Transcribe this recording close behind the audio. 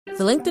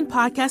The LinkedIn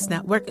Podcast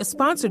Network is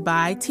sponsored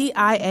by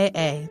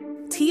TIAA.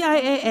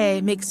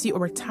 TIAA makes you a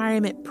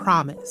retirement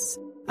promise,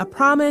 a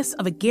promise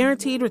of a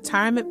guaranteed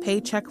retirement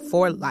paycheck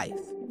for life.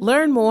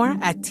 Learn more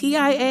at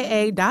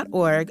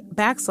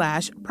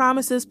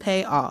TIAA.org/promises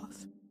pay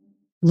off.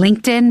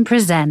 LinkedIn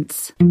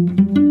presents.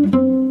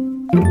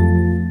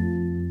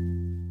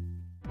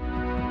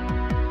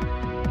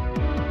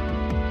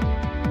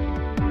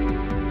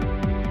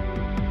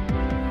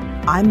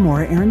 I'm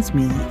Morra, and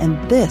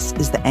this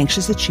is The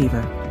Anxious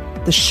Achiever,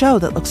 the show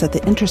that looks at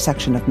the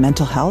intersection of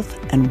mental health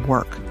and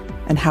work,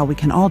 and how we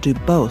can all do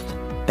both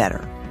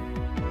better.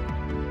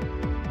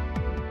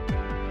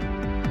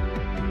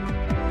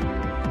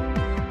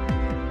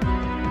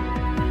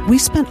 We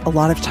spent a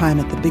lot of time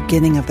at the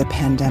beginning of the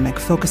pandemic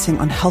focusing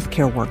on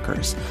healthcare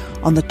workers,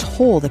 on the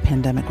toll the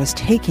pandemic was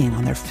taking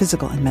on their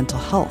physical and mental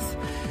health,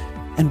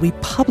 and we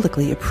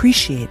publicly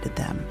appreciated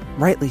them,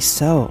 rightly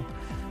so.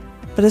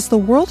 But as the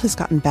world has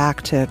gotten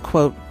back to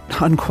quote,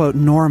 unquote,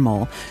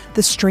 normal,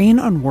 the strain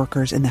on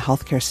workers in the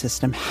healthcare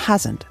system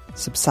hasn't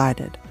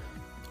subsided.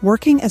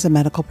 Working as a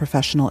medical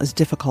professional is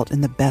difficult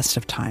in the best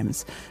of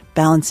times,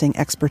 balancing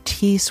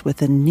expertise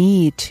with a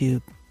need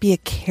to be a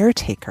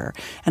caretaker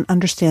and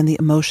understand the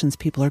emotions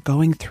people are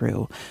going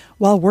through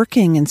while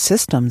working in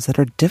systems that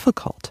are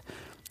difficult.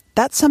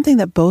 That's something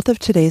that both of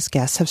today's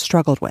guests have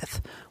struggled with.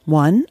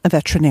 One, a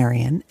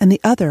veterinarian, and the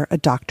other, a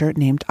doctor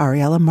named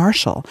Ariela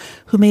Marshall,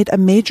 who made a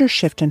major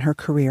shift in her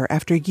career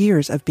after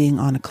years of being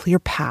on a clear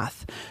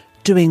path,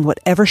 doing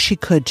whatever she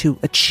could to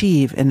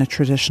achieve in a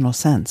traditional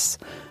sense.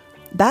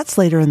 That's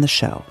later in the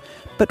show.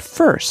 But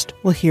first,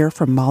 we'll hear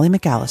from Molly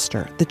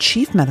McAllister, the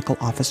Chief Medical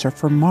Officer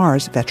for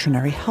Mars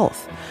Veterinary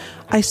Health.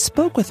 I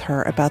spoke with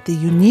her about the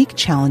unique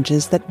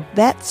challenges that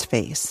vets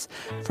face,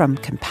 from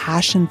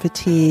compassion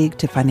fatigue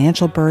to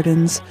financial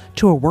burdens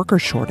to a worker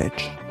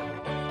shortage.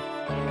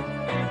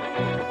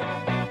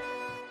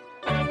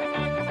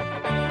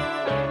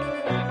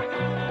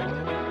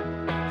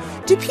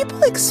 Do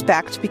people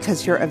expect,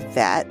 because you're a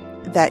vet,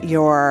 that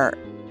you're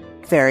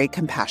very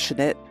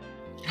compassionate?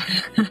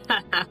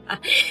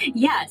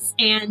 Yes,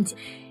 and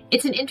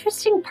it's an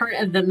interesting part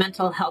of the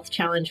mental health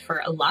challenge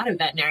for a lot of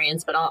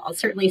veterinarians, but I'll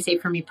certainly say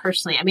for me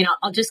personally. I mean,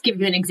 I'll just give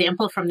you an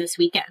example from this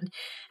weekend.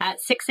 At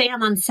 6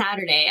 a.m. on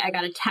Saturday, I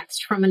got a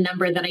text from a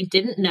number that I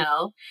didn't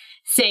know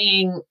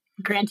saying,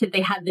 granted,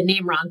 they had the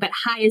name wrong, but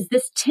hi, is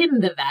this Tim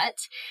the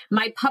vet?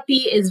 My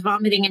puppy is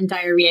vomiting and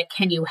diarrhea.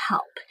 Can you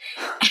help?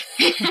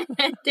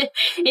 And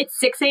it's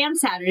 6 a.m.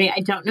 Saturday. I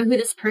don't know who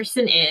this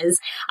person is.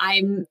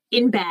 I'm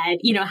in bed.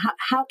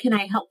 How can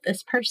I help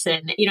this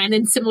person? And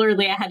then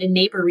similarly, I had a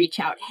neighbor reach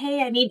out.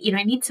 Hey, I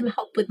need some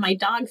help with my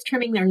dogs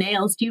trimming their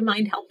nails. Do you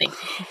mind helping?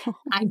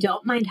 I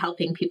don't mind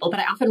helping people,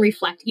 but I often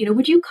reflect,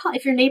 would you call,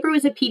 if your neighbor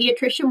was a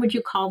pediatrician, would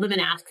you call them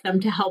and ask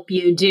them to help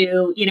you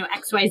do,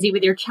 XYZ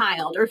with your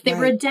child? Or if they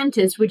were a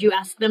dentist, would you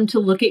ask them to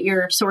look at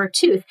your sore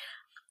tooth?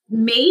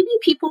 Maybe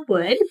people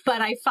would,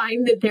 but I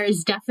find that there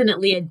is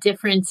definitely a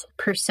different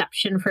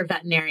perception for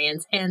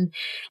veterinarians, and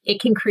it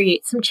can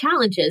create some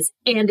challenges,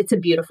 and it's a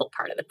beautiful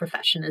part of the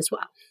profession as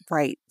well.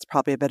 Right. It's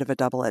probably a bit of a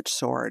double-edged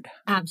sword.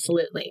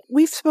 Absolutely.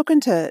 We've spoken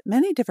to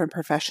many different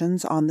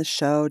professions on the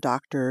show,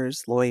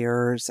 doctors,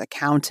 lawyers,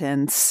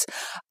 accountants,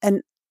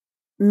 and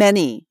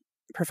many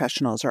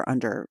professionals are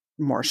under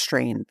more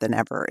strain than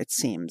ever, it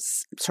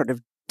seems, sort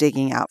of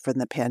digging out from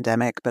the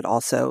pandemic, but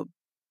also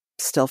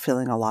still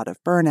feeling a lot of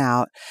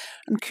burnout.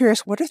 I'm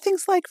curious, what are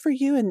things like for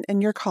you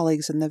and your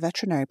colleagues in the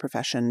veterinary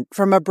profession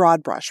from a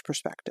broad brush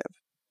perspective?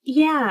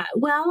 Yeah,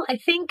 well, I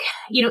think,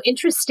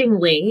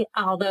 interestingly,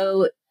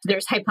 although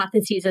there's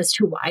hypotheses as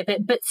to why,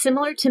 but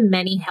similar to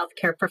many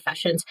healthcare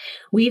professions,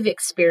 we've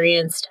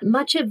experienced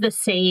much of the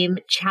same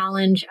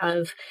challenge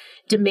of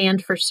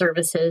demand for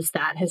services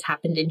that has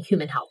happened in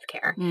human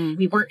healthcare.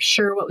 We weren't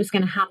sure what was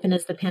going to happen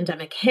as the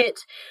pandemic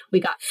hit. We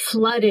got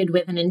flooded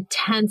with an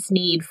intense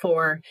need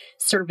for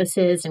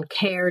services and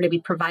care to be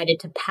provided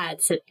to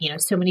pets.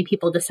 So many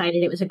people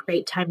decided it was a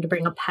great time to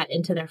bring a pet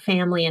into their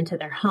family, into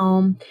their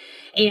home.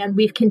 And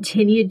we've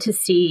continued to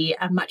see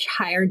a much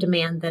higher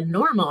demand than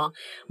normal,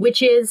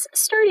 which is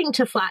starting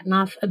to flatten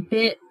off a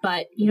bit.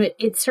 But,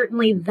 it's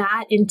certainly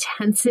that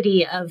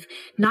intensity of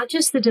not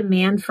just the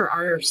demand for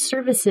our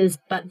services,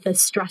 but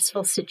the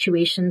stressful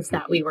situations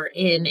that we were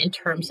in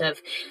terms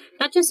of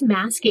not just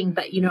masking,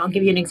 but, I'll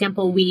give you an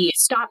example. We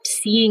stopped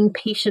seeing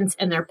patients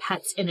and their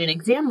pets in an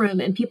exam room,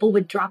 and people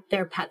would drop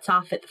their pets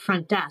off at the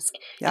front desk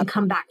and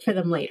come back for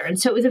them later. And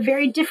so it was a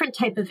very different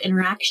type of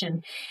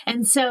interaction.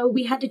 And so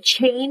we had to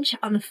change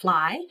on the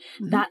fly.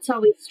 Mm-hmm. That's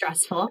always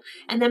stressful.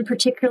 And then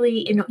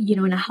particularly in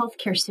a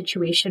healthcare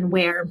situation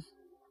where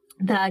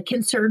the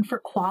concern for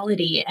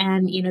quality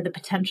and, the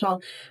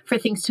potential for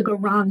things to go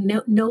wrong.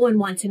 No one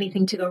wants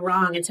anything to go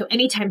wrong. And so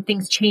anytime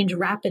things change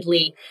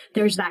rapidly,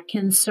 there's that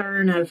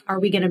concern of, are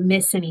we going to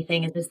miss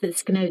anything? And is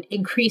this going to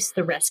increase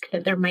the risk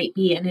that there might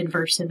be an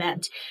adverse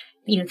event?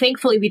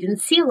 Thankfully we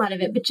didn't see a lot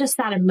of it, but just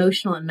that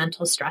emotional and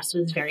mental stress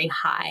was very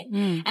high.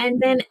 And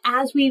then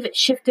as we've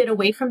shifted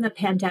away from the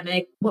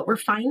pandemic, what we're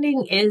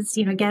finding is,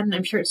 again,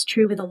 I'm sure it's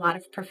true with a lot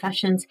of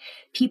professions,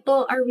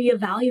 people are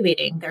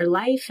reevaluating their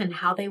life and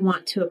how they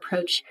want to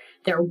approach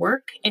their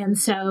work. And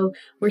so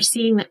we're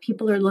seeing that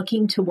people are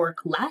looking to work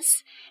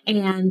less,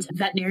 and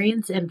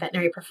veterinarians and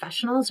veterinary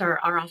professionals are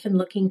often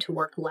looking to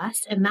work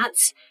less. And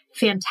that's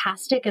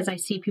fantastic as I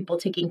see people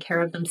taking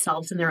care of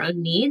themselves and their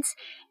own needs.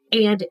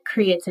 And it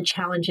creates a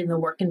challenge in the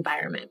work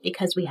environment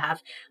because we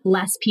have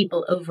less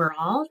people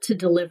overall to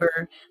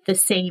deliver the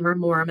same or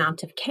more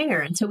amount of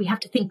care. And so we have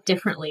to think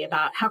differently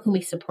about how can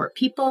we support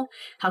people?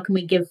 How can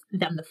we give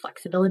them the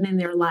flexibility in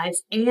their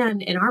lives?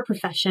 And in our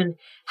profession,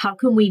 how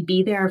can we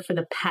be there for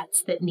the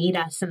pets that need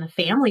us and the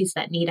families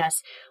that need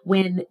us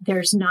when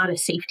there's not a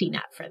safety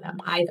net for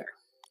them either?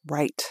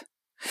 Right.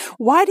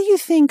 Why do you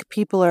think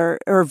people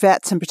or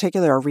vets in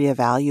particular, are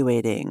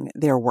reevaluating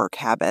their work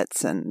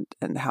habits and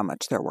how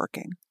much they're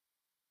working?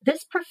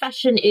 This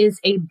profession is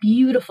a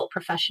beautiful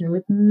profession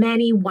with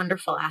many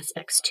wonderful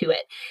aspects to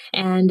it.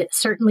 And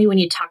certainly when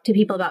you talk to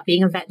people about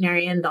being a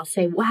veterinarian, they'll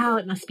say, wow,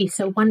 it must be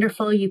so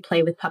wonderful. You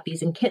play with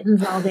puppies and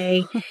kittens all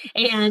day.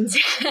 And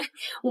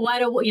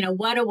what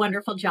a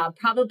wonderful job,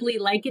 probably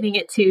likening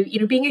it to,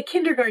 being a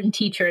kindergarten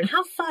teacher, and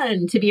how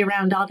fun to be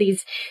around all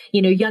these,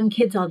 young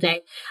kids all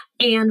day.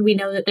 And we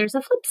know that there's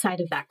a flip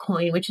side of that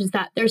coin, which is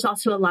that there's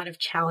also a lot of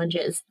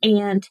challenges.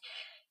 And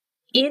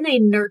in a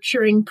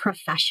nurturing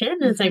profession,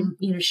 as I'm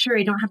sure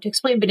I don't have to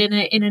explain, but in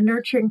a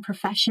nurturing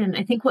profession,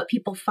 I think what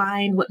people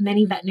find, what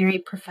many veterinary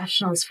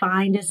professionals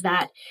find, is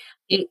that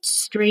it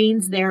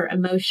strains their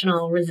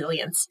emotional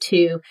resilience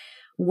to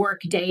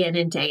work day in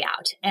and day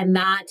out. And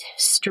that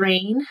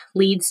strain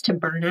leads to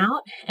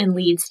burnout and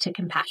leads to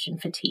compassion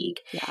fatigue.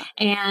 Yeah.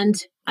 And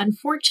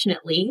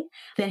unfortunately,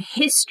 the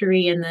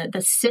history and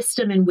the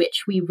system in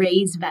which we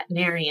raise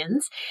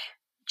veterinarians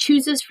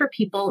chooses for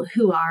people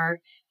who are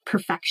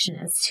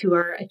perfectionists, who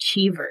are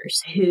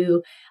achievers,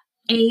 who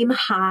aim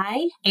high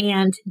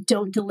and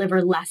don't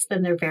deliver less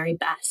than their very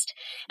best.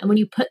 And when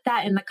you put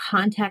that in the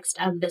context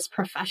of this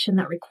profession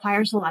that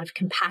requires a lot of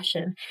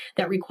compassion,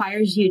 that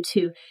requires you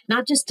to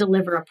not just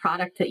deliver a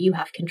product that you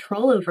have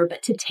control over,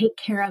 but to take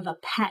care of a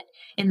pet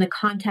in the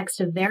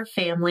context of their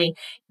family,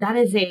 that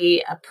is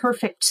a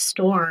perfect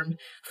storm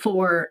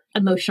for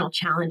emotional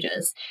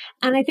challenges.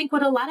 And I think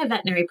what a lot of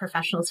veterinary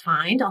professionals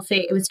find, I'll say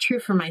it was true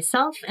for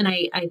myself, and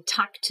I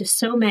talk to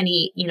so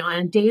many, on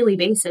a daily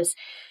basis,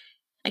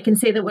 I can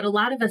say that what a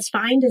lot of us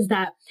find is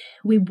that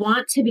we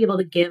want to be able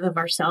to give of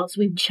ourselves.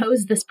 We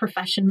chose this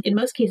profession in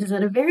most cases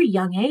at a very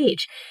young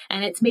age,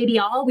 and it's maybe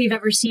all we've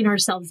ever seen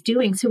ourselves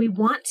doing. So we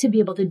want to be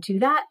able to do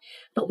that,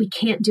 but we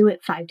can't do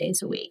it 5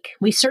 days a week.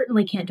 We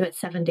certainly can't do it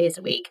 7 days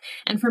a week.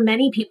 And for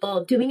many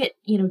people, doing it,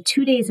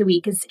 2 days a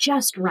week is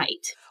just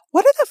right.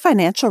 What are the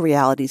financial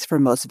realities for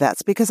most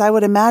vets? Because I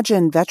would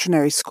imagine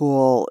veterinary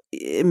school,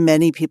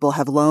 many people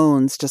have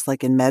loans, just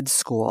like in med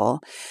school,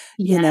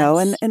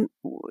 Yes. and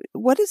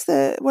what is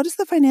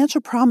the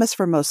financial promise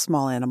for most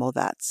small animal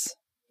vets?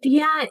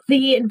 Yeah,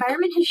 the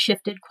environment has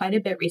shifted quite a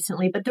bit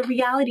recently, but the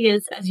reality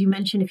is, as you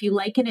mentioned, if you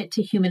liken it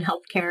to human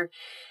healthcare,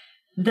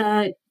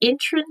 the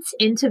entrance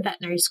into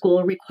veterinary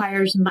school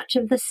requires much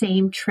of the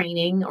same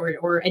training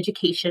or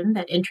education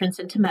that entrance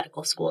into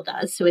medical school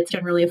does. So it's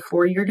generally a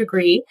 4-year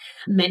degree.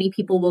 Many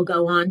people will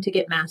go on to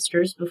get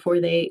masters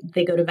before they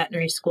go to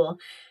veterinary school.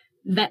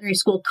 Veterinary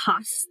school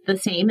costs the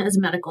same as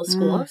medical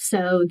school.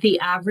 So the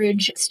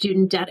average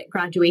student debt at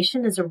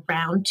graduation is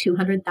around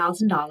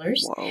 $200,000.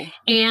 Whoa.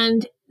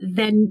 And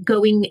then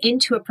going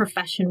into a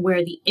profession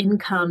where the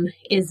income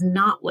is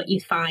not what you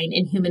find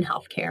in human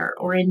healthcare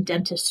or in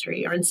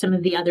dentistry or in some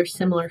of the other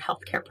similar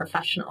healthcare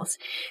professionals.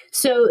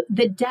 So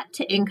the debt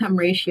to income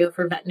ratio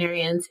for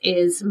veterinarians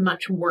is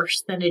much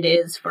worse than it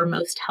is for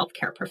most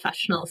healthcare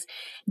professionals.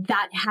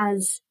 That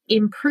has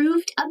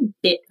improved a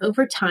bit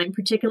over time,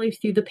 particularly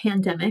through the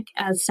pandemic,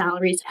 as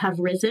salaries have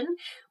risen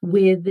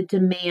with the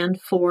demand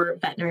for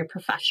veterinary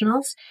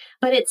professionals.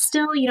 But it's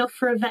still,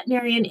 for a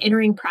veterinarian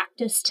entering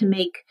practice to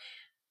make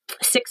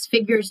 6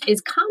 figures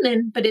is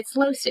common, but it's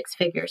low 6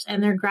 figures.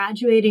 And they're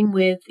graduating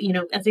with,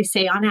 as they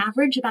say, on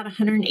average, about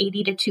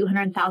 $180,000 to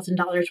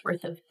 $200,000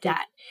 worth of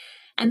debt.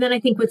 And then I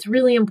think what's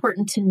really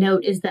important to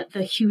note is that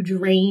the huge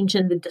range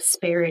and the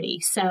disparity.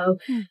 So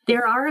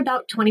there are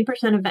about 20%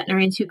 of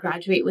veterinarians who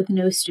graduate with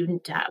no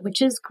student debt,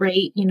 which is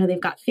great.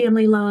 They've got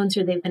family loans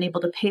or they've been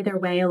able to pay their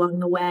way along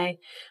the way.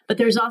 But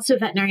there's also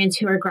veterinarians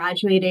who are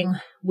graduating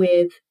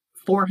with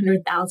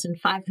 $400,000,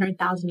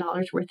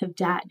 $500,000 worth of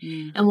debt.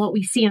 And what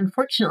we see,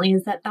 unfortunately,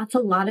 is that that's a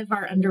lot of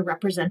our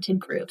underrepresented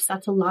groups.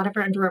 That's a lot of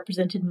our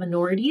underrepresented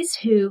minorities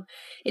who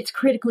it's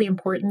critically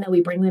important that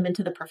we bring them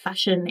into the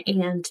profession.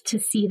 And to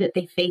see that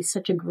they face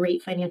such a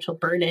great financial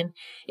burden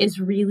is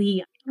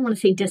really, I don't want to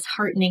say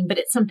disheartening, but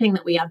it's something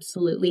that we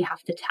absolutely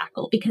have to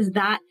tackle, because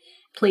that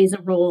plays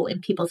a role in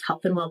people's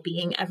health and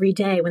well-being every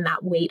day when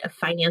that weight of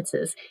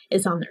finances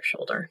is on their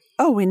shoulder.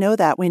 Oh, we know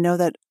that. We know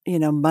that,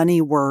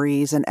 money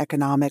worries and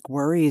economic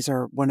worries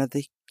are one of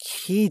the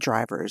key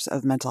drivers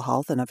of mental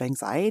health and of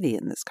anxiety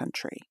in this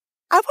country.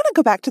 I want to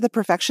go back to the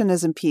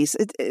perfectionism piece.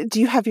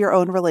 Do you have your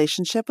own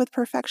relationship with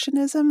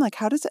perfectionism? Like,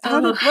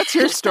 what's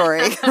your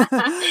story?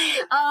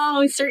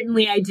 Oh,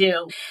 certainly I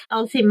do.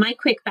 I'll say my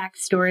quick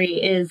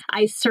backstory is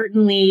I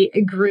certainly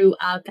grew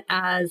up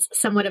as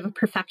somewhat of a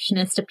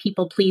perfectionist, a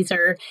people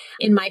pleaser.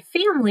 In my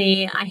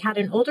family, I had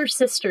an older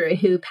sister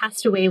who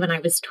passed away when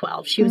I was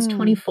 12. She was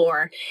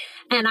 24.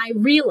 And I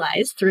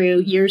realized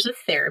through years of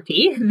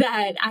therapy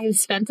that I've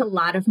spent a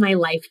lot of my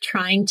life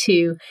trying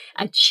to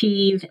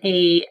achieve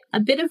a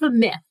bit of a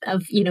myth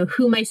of,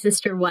 who my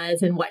sister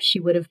was and what she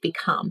would have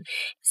become.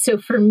 So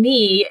for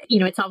me,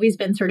 it's always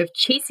been sort of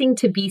chasing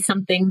to be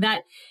something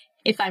that,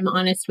 if I'm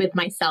honest with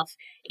myself,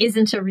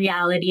 isn't a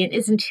reality and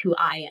isn't who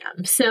I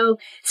am. So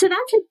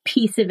that's a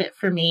piece of it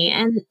for me.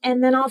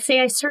 And then I'll say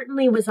I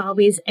certainly was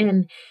always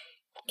an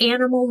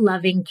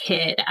animal-loving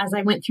kid. As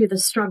I went through the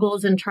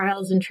struggles and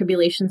trials and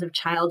tribulations of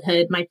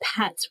childhood, my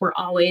pets were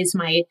always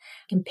my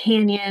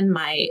companion,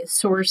 my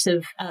source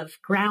of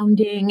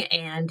grounding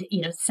and,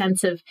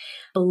 sense of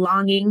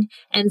belonging.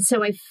 And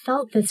so I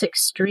felt this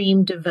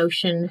extreme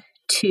devotion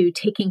to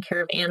taking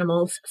care of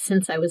animals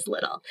since I was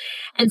little.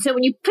 And so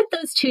when you put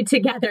those two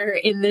together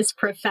in this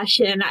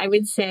profession, I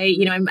would say,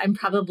 I'm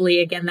probably,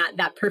 again,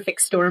 that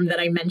perfect storm that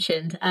I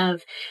mentioned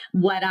of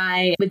what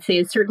I would say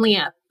is certainly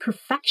a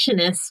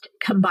perfectionist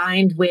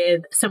combined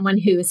with someone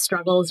who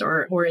struggles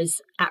or is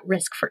at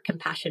risk for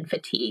compassion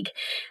fatigue.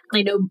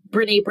 I know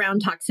Brene Brown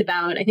talks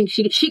about, I think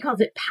she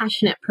calls it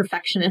passionate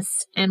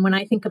perfectionists. And when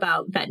I think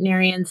about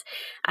veterinarians,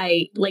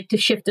 I like to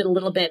shift it a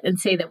little bit and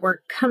say that we're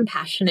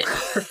compassionate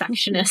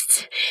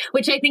perfectionists,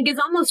 which I think is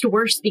almost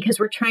worse because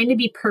we're trying to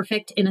be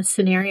perfect in a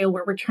scenario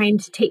where we're trying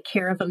to take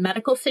care of a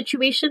medical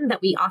situation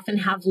that we often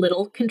have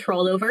little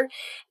control over,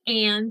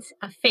 and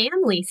a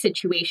family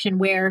situation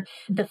where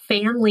the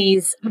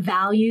family's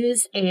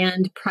values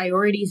and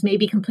priorities may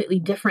be completely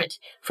different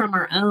from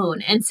our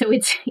own. And so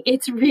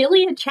it's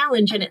really a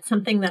challenge, and it's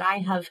something that I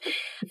have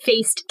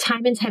faced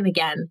time and time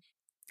again.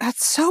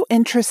 That's so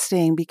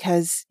interesting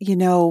because,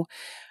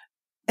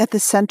 at the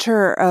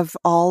center of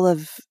all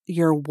of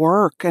your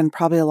work and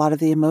probably a lot of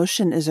the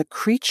emotion is a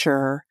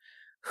creature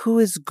who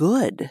is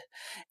good.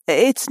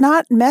 It's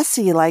not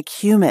messy like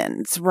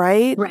humans,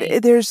 right?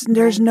 Right.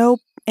 There's no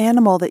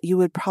animal that you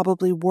would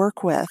probably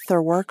work with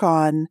or work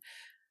on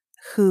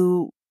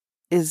who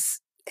is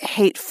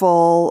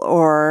hateful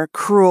or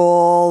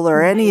cruel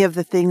or any of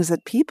the things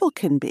that people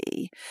can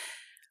be.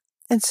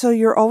 And so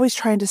you're always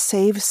trying to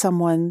save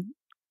someone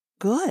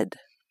good.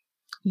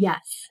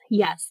 Yes.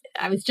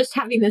 I was just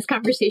having this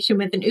conversation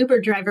with an Uber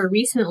driver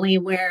recently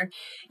where,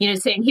 he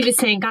was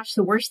saying, gosh,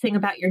 the worst thing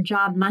about your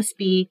job must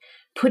be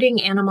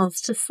putting animals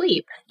to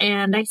sleep.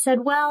 And I said,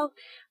 well,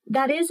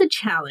 that is a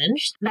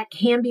challenge that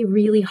can be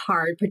really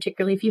hard,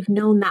 particularly if you've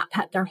known that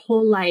pet their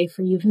whole life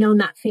or you've known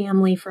that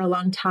family for a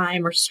long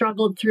time or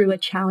struggled through a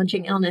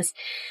challenging illness.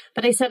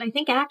 But I said, I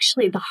think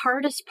actually the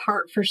hardest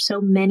part for so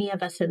many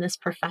of us in this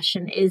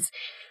profession is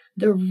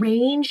the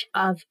range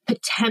of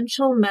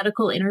potential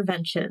medical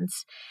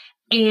interventions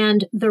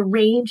and the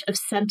range of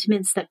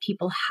sentiments that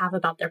people have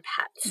about their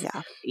pets.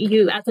 Yeah.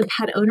 You, as a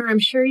pet owner, I'm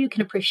sure you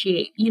can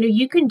appreciate,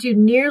 you can do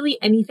nearly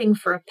anything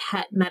for a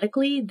pet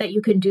medically that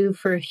you can do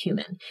for a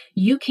human.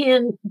 You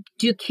can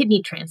do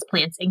kidney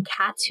transplants in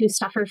cats who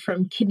suffer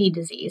from kidney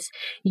disease.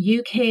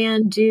 You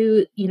can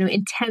do,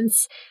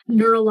 intense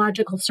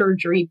neurological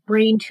surgery,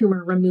 brain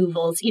tumor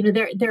removals.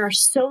 There are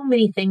so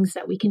many things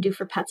that we can do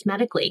for pets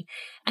medically.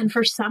 And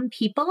for some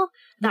people,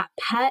 that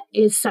pet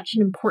is such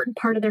an important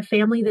part of their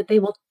family that they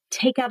will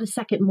take out a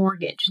second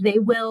mortgage. They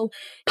will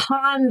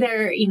pawn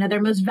their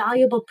most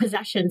valuable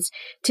possessions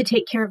to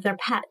take care of their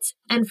pets.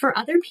 And for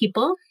other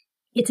people,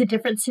 it's a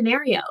different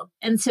scenario.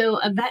 And so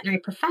a veterinary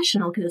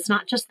professional, because it's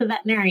not just the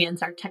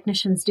veterinarians, our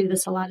technicians do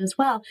this a lot as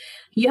well,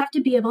 you have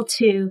to be able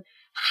to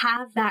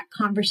have that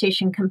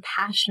conversation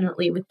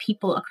compassionately with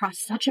people across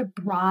such a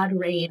broad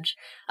range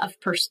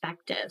of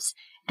perspectives.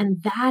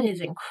 And that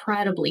is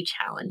incredibly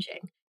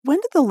challenging. When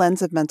did the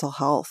lens of mental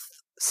health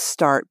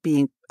start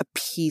being a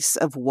piece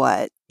of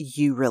what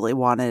you really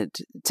wanted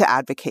to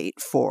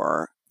advocate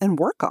for and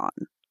work on?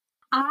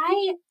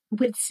 I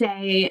would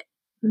say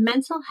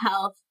mental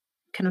health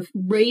kind of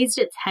raised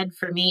its head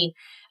for me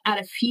at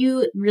a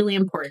few really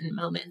important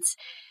moments.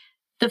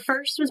 The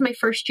first was my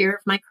first year of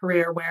my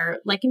career where,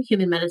 like in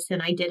human medicine,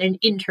 I did an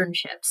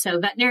internship. So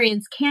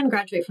veterinarians can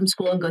graduate from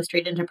school and go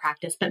straight into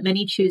practice, but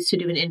many choose to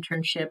do an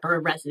internship or a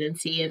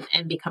residency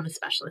and become a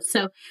specialist.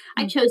 So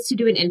I chose to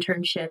do an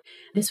internship.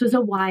 This was a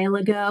while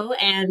ago.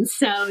 And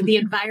so the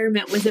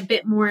environment was a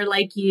bit more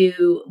like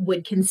you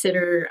would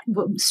consider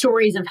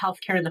stories of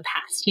healthcare in the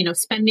past,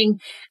 spending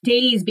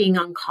days being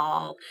on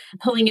call,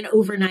 pulling an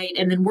overnight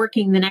and then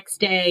working the next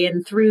day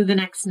and through the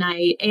next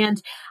night.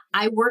 And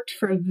I worked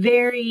for a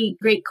very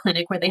great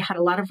clinic where they had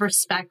a lot of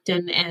respect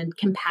and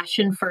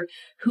compassion for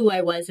who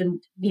I was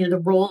and,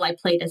 the role I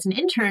played as an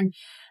intern.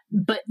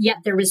 But yet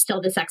there was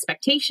still this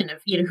expectation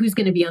of, who's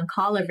going to be on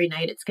call every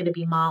night? It's going to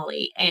be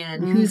Molly.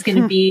 And who's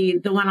going to be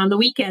the one on the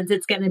weekends?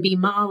 It's going to be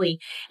Molly.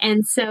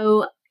 And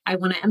so I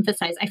want to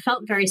emphasize, I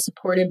felt very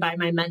supported by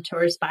my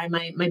mentors, by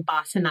my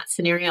boss in that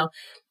scenario.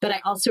 But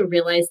I also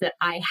realized that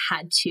I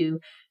had to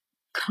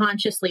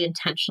consciously,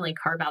 intentionally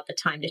carve out the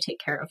time to take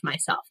care of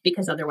myself,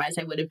 because otherwise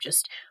I would have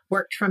just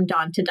worked from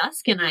dawn to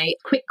dusk. And I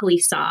quickly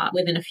saw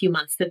within a few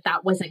months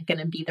that wasn't going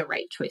to be the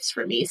right choice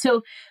for me.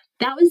 So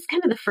that was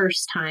kind of the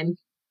first time.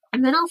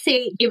 And then I'll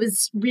say it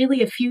was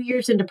really a few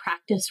years into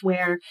practice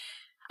where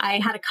I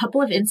had a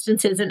couple of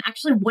instances, and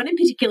actually one in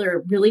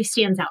particular really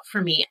stands out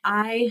for me.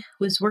 I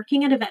was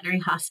working at a veterinary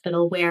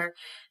hospital where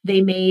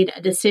they made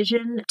a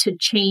decision to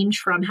change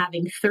from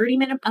having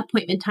 30-minute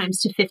appointment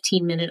times to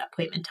 15-minute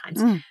appointment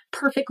times.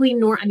 Perfectly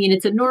normal. I mean,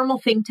 it's a normal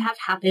thing to have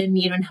happen.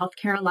 In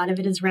healthcare, a lot of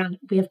it is around,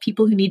 we have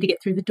people who need to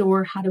get through the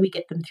door. How do we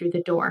get them through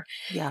the door?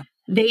 Yeah.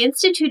 They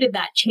instituted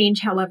that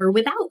change, however,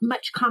 without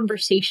much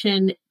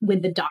conversation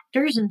with the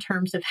doctors in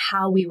terms of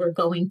how we were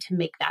going to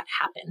make that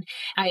happen.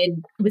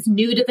 Was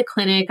new to the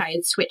clinic. I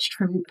had switched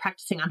from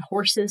practicing on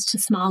horses to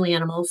small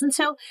animals. And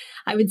so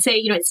I would say,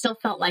 it still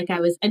felt like I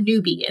was a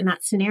newbie in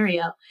that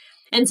scenario.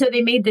 And so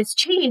they made this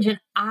change, and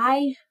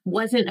I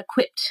wasn't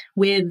equipped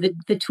with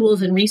the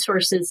tools and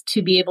resources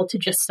to be able to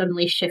just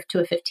suddenly shift to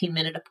a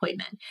 15-minute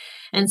appointment.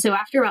 And so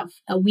after about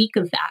a week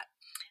of that,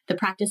 the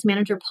practice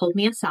manager pulled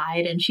me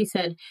aside and she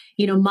said,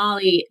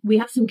 Molly, we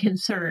have some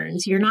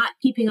concerns. You're not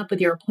keeping up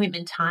with your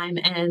appointment time,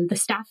 and the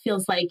staff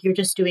feels like you're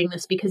just doing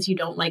this because you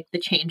don't like the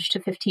change to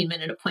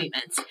 15-minute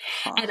appointments.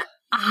 Oh. And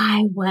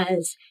I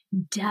was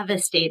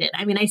devastated.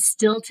 I mean, I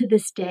still to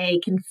this day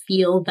can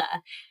feel the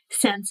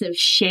sense of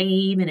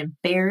shame and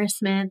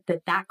embarrassment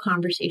that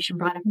conversation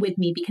brought up with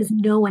me, because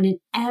no one had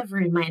ever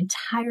in my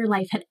entire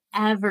life had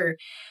ever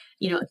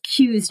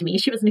accused me.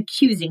 She wasn't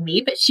accusing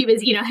me, but she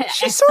was,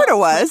 she sort of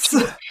was.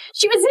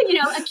 She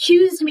was,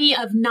 accused me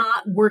of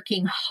not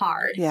working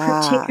hard,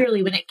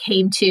 particularly when it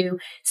came to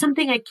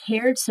something I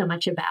cared so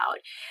much about.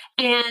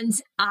 And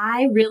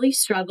I really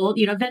struggled.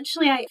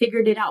 Eventually I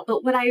figured it out.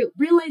 But what I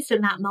realized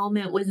in that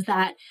moment was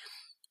that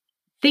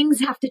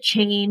things have to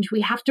change. We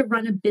have to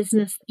run a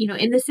business,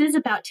 and this is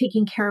about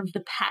taking care of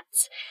the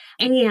pets.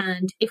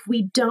 And if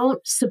we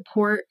don't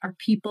support our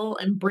people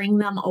and bring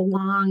them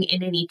along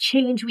in any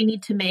change we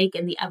need to make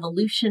in the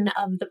evolution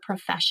of the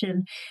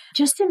profession,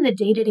 just in the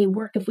day-to-day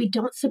work, if we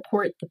don't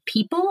support the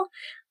people,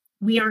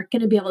 we aren't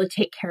going to be able to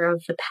take care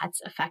of the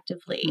pets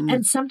effectively.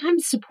 And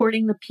sometimes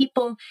supporting the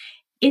people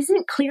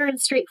isn't clear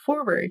and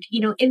straightforward.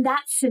 In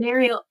that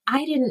scenario,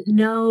 I didn't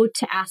know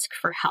to ask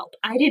for help.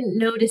 I didn't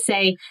know to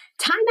say,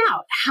 time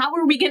out. How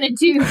are we going to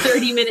do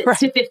 30 minutes right.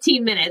 to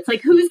 15 minutes?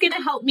 Like, who's going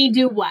to help me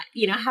do what?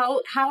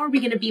 How are we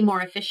going to be more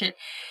efficient?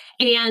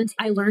 And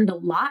I learned a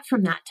lot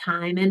from that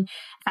time. And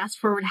fast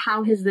forward,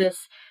 how has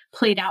this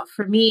played out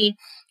for me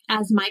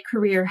as my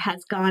career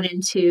has gone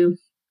into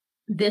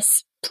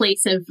this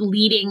place of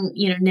leading,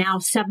 now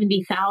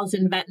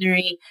 70,000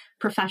 veterinary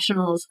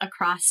professionals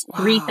across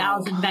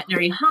 3,000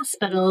 veterinary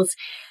hospitals.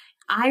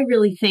 I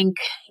really think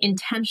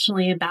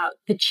intentionally about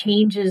the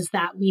changes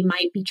that we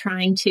might be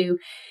trying to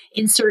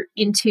insert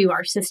into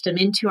our system,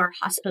 into our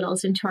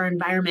hospitals, into our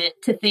environment,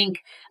 to think,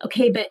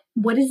 okay, but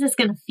what is this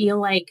going to feel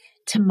like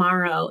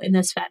tomorrow in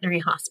this veterinary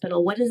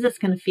hospital? What is this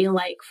going to feel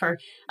like for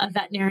a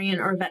veterinarian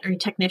or a veterinary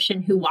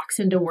technician who walks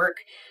into work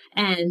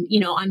and,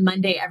 on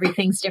Monday,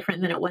 everything's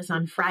different than it was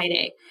on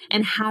Friday?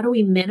 And how do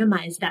we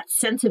minimize that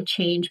sense of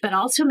change, but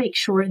also make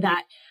sure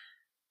that,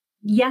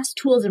 yes,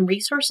 tools and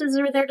resources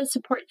are there to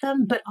support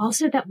them, but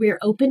also that we're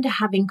open to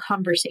having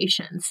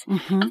conversations.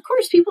 Of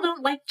course, people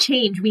don't like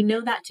change. We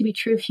know that to be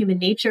true of human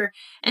nature.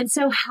 And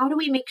so how do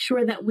we make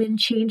sure that when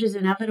change is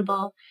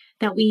inevitable,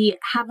 that we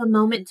have a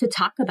moment to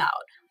talk about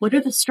what are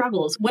the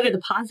struggles? What are the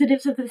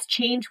positives of this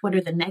change? What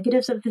are the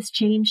negatives of this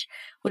change?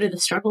 What are the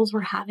struggles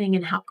we're having,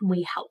 and how can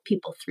we help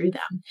people through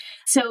them?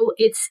 So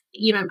it's,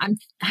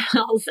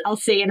 I'll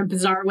say in a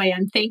bizarre way,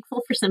 I'm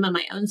thankful for some of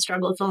my own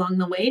struggles along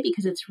the way,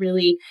 because it's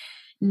really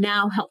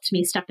now helped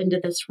me step into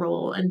this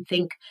role and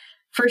think,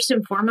 first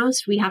and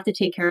foremost, we have to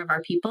take care of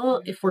our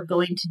people if we're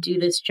going to do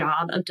this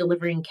job of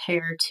delivering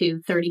care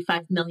to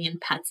 35 million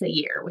pets a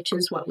year, which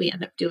is what we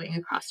end up doing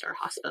across our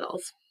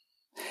hospitals.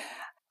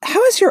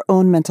 How has your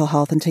own mental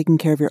health and taking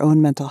care of your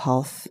own mental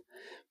health,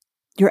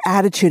 your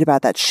attitude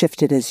about that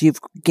shifted as you've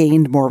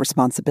gained more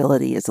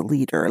responsibility as a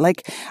leader?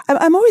 Like,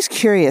 I'm always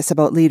curious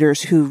about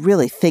leaders who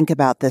really think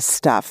about this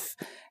stuff.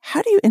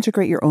 How do you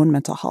integrate your own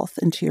mental health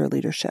into your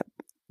leadership?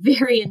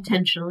 Very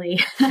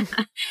intentionally.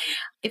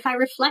 If I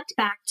reflect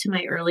back to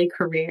my early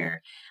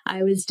career,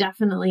 I was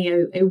definitely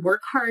a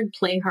work hard,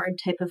 play hard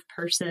type of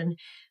person,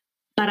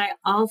 but I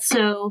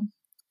also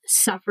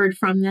suffered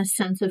from this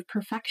sense of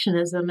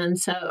perfectionism,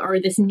 or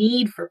this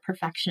need for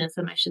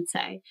perfectionism, I should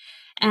say.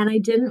 And I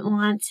didn't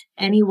want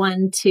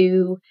anyone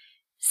to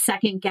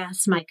second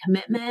guess my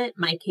commitment,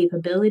 my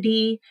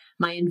capability,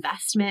 my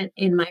investment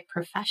in my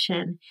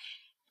profession.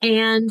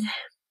 And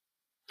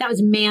that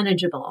was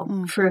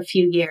manageable for a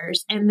few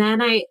years. And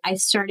then I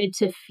started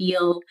to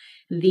feel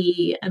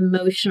the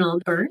emotional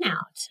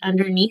burnout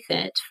underneath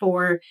it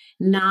for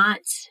not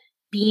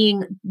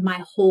being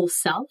my whole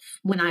self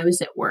when I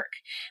was at work,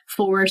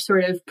 for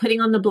sort of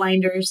putting on the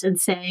blinders and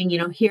saying,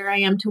 here I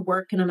am to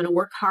work and I'm going to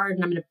work hard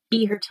and I'm going to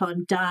be here till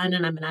I'm done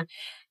and I'm going to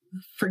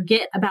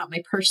forget about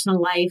my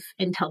personal life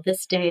until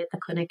this day at the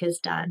clinic is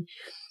done.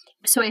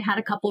 So I had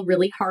a couple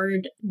really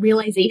hard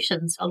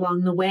realizations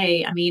along the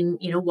way. I mean,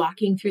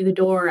 walking through the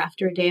door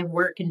after a day of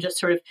work and just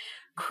sort of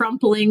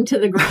crumpling to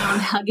the ground,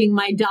 hugging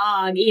my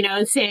dog,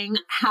 saying,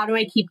 how do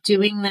I keep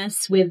doing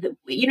this with,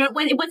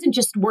 when it wasn't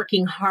just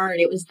working hard,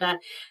 it was the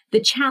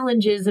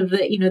challenges of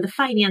the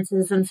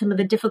finances and some of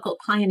the difficult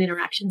client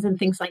interactions and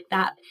things like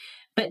that,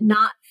 but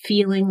not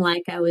feeling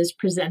like I was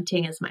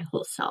presenting as my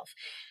whole self.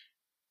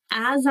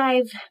 As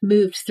I've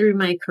moved through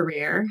my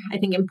career, I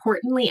think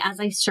importantly, as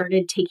I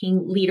started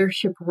taking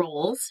leadership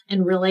roles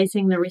and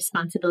realizing the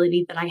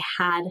responsibility that I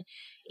had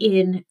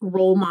in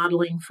role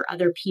modeling for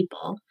other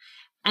people.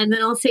 And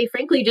then I'll say,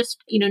 frankly,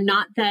 just,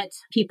 not that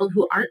people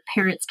who aren't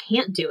parents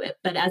can't do it,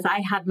 but as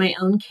I had my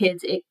own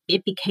kids,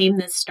 it became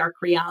this stark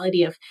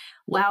reality of,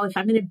 wow, if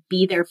I'm going to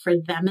be there for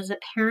them as a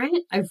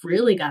parent, I've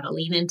really got to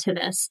lean into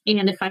this.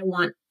 And if I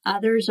want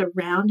others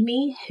around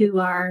me who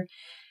are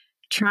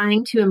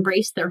trying to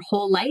embrace their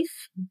whole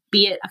life,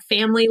 be it a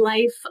family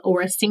life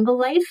or a single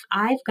life,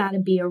 I've got to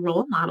be a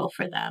role model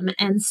for them.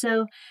 And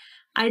so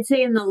I'd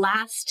say in the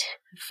last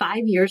 5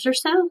 years or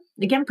so,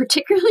 again,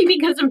 particularly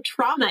because of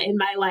trauma in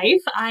my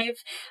life,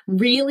 I've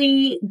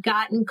really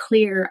gotten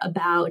clear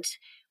about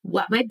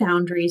what my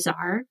boundaries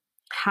are,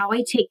 how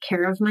I take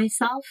care of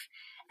myself,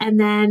 and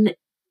then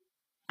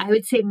I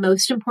would say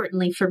most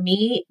importantly for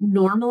me,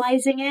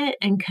 normalizing it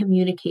and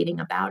communicating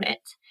about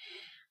it.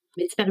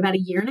 It's been about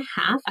 1.5 years.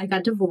 I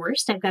got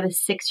divorced. I've got a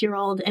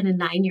 6-year-old and a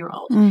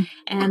 9-year-old.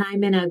 And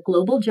I'm in a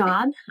global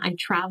job. I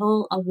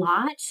travel a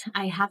lot.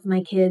 I have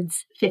my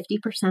kids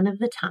 50% of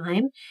the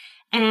time.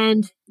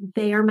 And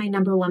they are my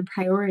number one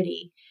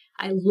priority.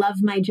 I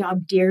love my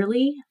job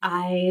dearly.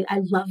 I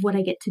love what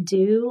I get to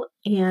do.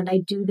 And I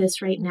do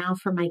this right now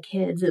for my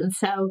kids. And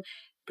so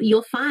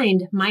you'll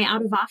find my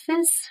out of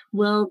office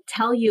will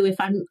tell you if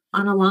I'm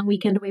on a long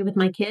weekend away with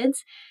my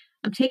kids,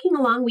 I'm taking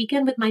a long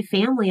weekend with my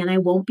family and I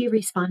won't be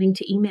responding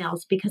to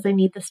emails because I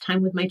need this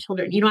time with my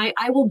children.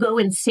 I will go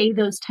and say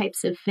those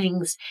types of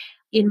things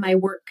in my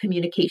work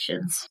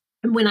communications.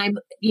 And when I'm,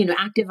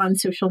 active on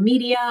social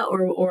media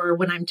or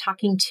when I'm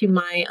talking to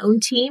my own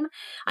team,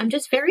 I'm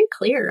just very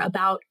clear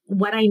about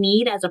what I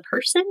need as a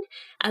person,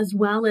 as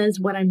well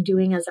as what I'm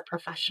doing as a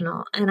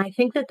professional. And I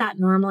think that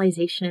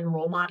normalization and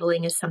role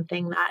modeling is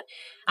something that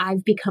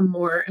I've become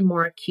more and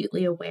more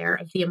acutely aware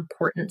of the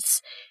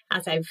importance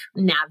as I've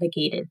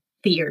navigated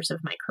the years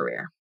of my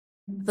career.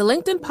 The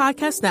LinkedIn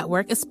Podcast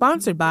Network is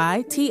sponsored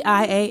by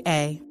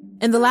TIAA.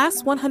 In the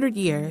last 100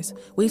 years,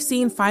 we've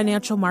seen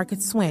financial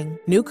markets swing,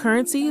 new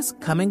currencies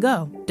come and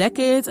go,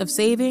 decades of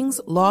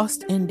savings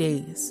lost in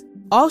days,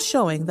 all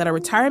showing that a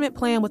retirement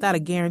plan without a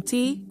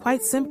guarantee,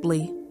 quite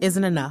simply,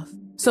 isn't enough.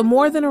 So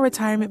more than a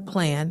retirement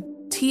plan,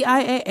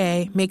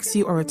 TIAA makes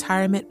you a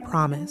retirement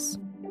promise.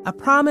 A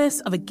promise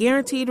of a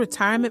guaranteed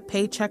retirement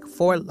paycheck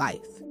for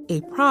life.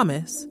 A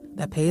promise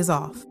that pays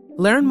off.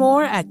 Learn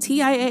more at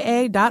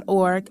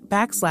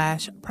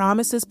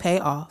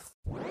TIAA.org/promisespayoff.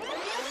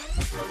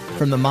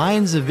 From the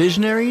minds of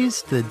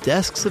visionaries to the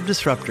desks of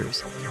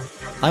disruptors,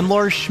 I'm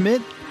Lars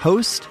Schmidt,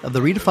 host of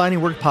the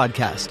Redefining Work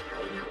podcast.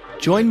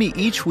 Join me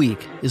each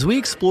week as we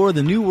explore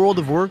the new world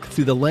of work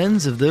through the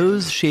lens of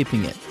those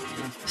shaping it.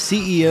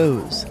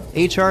 CEOs,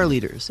 HR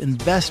leaders,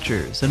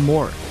 investors, and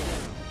more.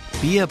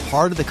 Be a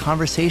part of the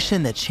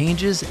conversation that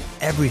changes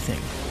everything.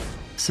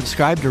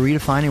 Subscribe to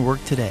Redefining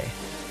Work today.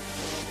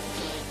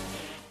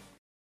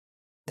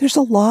 There's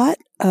a lot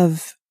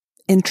of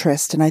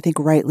interest, and I think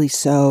rightly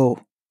so,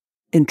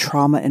 in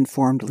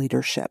trauma-informed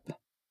leadership.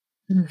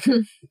 Mm-hmm.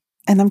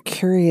 And I'm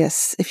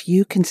curious if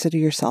you consider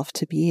yourself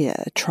to be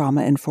a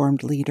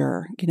trauma-informed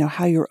leader,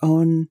 how your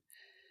own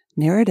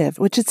narrative,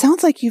 which it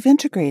sounds like you've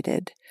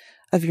integrated,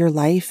 of your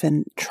life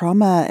and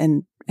trauma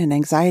and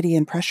anxiety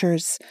and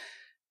pressures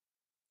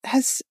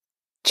has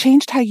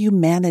changed how you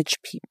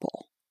manage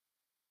people.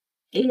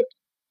 It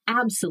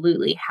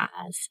absolutely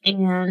has.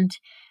 And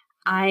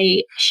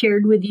I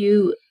shared with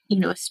you,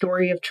 a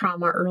story of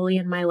trauma early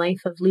in my life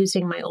of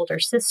losing my older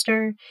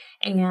sister.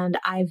 And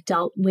I've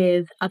dealt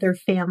with other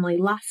family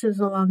losses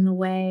along the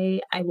way.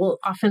 I will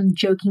often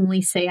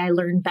jokingly say I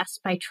learn best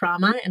by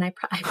trauma, and I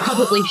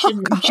probably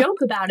shouldn't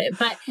joke about it.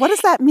 But what does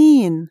that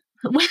mean?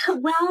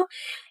 Well,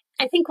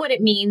 I think what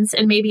it means,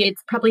 and maybe it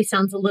probably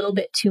sounds a little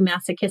bit too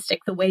masochistic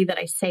the way that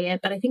I say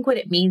it, but I think what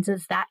it means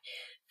is that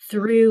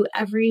through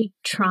every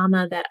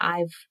trauma that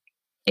I've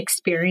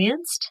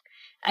experienced,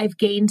 I've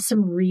gained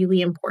some really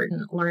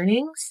important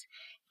learnings.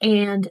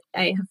 And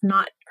I have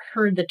not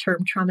heard the term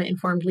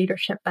trauma-informed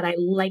leadership, but I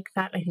like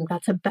that. I think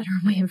that's a better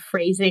way of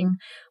phrasing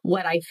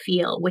what I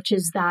feel, which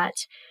is that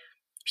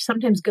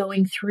sometimes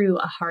going through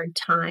a hard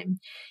time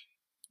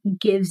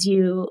gives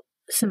you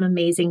some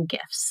amazing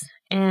gifts.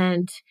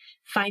 And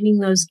finding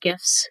those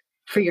gifts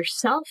for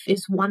yourself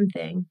is one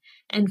thing.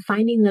 And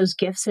finding those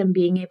gifts and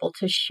being able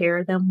to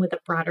share them with a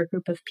broader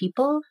group of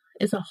people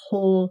is a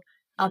whole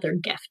other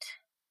gift.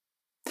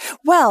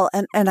 Well,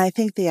 and I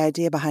think the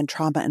idea behind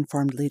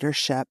trauma-informed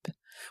leadership,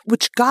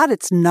 which got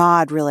its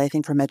nod really, I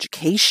think, from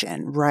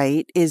education,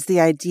 right, is the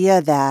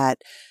idea that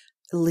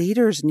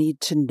leaders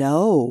need to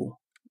know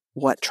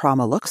what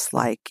trauma looks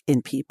like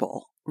in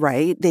people,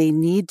 right? They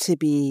need to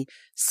be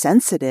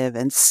sensitive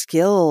and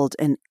skilled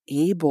and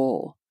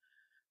able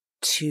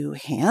to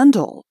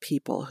handle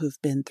people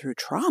who've been through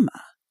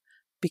trauma,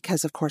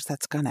 because of course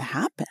that's going to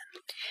happen.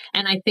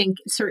 And I think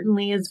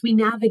certainly as we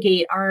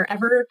navigate our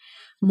ever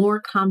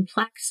more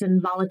complex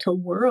and volatile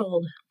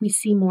world, we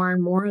see more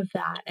and more of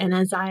that. And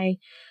as I'll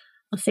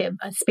say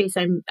a space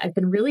I've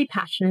been really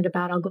passionate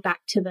about, I'll go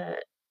back to the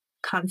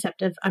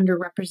concept of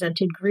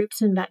underrepresented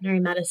groups in veterinary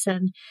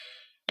medicine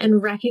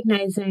and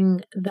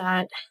recognizing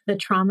that the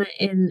trauma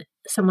in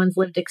someone's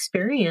lived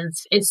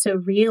experience is so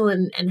real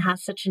and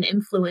has such an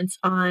influence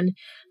on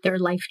their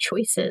life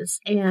choices.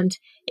 And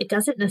it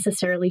doesn't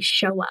necessarily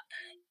show up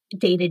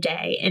day to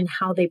day in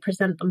how they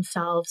present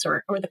themselves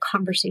or the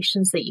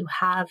conversations that you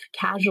have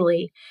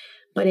casually,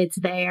 but it's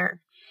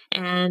there.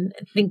 And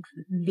I think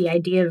the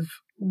idea of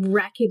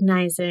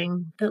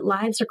recognizing that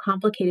lives are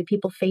complicated,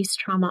 people face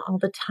trauma all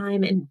the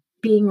time, and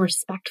being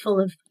respectful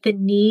of the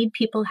need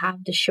people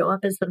have to show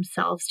up as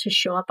themselves, to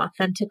show up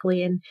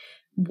authentically in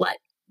what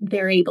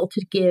they're able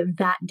to give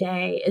that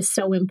day is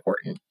so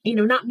important.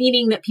 Not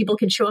meaning that people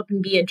can show up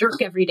and be a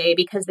jerk every day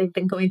because they've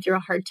been going through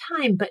a hard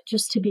time, but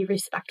just to be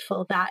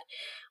respectful that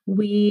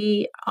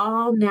we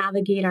all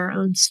navigate our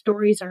own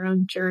stories, our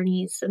own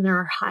journeys, and there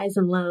are highs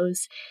and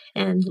lows,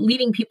 and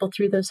leading people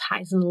through those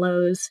highs and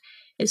lows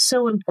is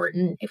so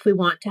important if we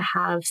want to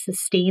have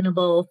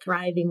sustainable,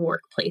 thriving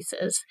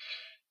workplaces.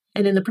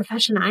 And in the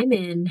profession I'm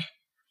in,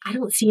 I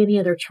don't see any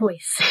other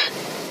choice.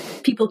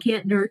 People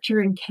can't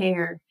nurture and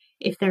care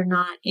if they're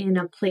not in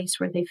a place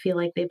where they feel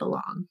like they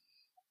belong.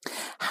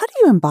 How do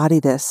you embody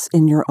this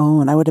in your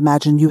own? I would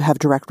imagine you have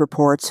direct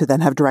reports who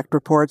then have direct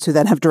reports who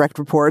then have direct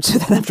reports who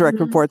then have direct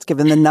reports,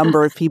 given the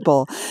number of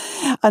people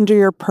under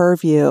your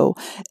purview.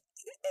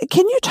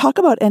 Can you talk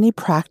about any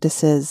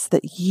practices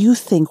that you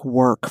think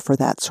work for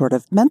that sort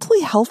of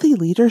mentally healthy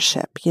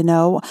leadership?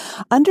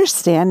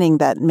 Understanding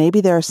that maybe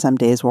there are some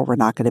days where we're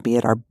not going to be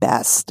at our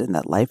best and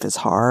that life is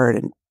hard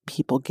and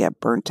people get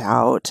burnt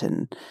out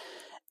and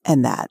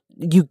that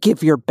you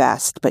give your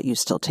best, but you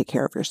still take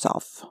care of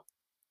yourself.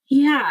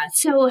 Yeah.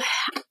 So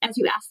as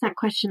you ask that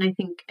question, I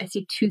think I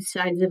see two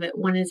sides of it.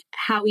 One is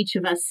how each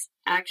of us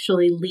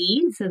actually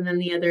leads, and then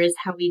the other is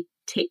how we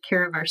take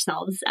care of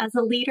ourselves as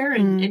a leader.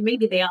 And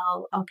maybe they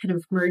all kind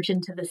of merge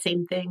into the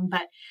same thing.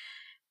 But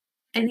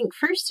I think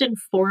first and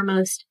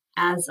foremost,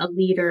 as a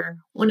leader,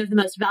 one of the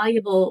most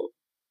valuable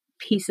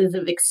pieces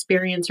of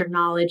experience or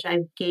knowledge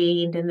I've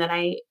gained and that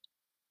I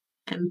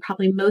am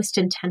probably most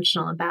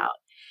intentional about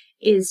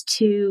is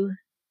to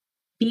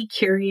be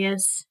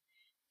curious,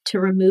 to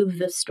remove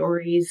the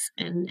stories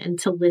and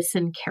to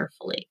listen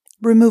carefully.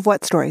 Remove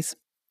what stories?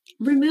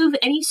 Remove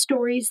any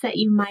stories that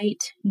you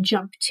might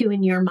jump to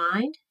in your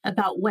mind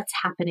about what's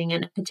happening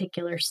in a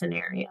particular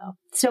scenario.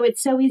 So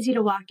it's so easy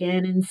to walk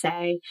in and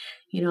say,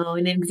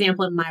 an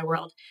example in my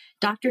world,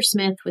 Dr.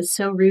 Smith was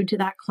so rude to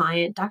that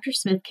client. Dr.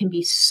 Smith can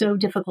be so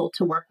difficult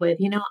to work with.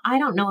 I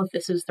don't know if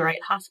this is the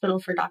right hospital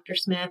for Dr.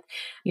 Smith.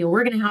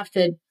 We're going to have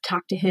to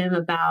talk to him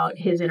about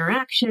his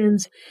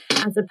interactions,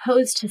 as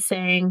opposed to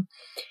saying,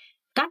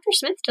 Dr.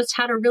 Smith just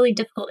had a really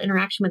difficult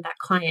interaction with that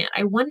client.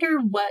 I wonder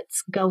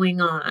what's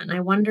going on. I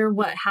wonder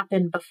what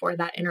happened before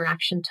that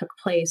interaction took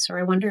place, or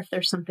I wonder if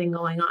there's something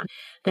going on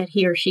that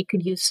he or she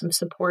could use some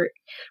support,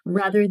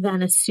 rather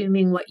than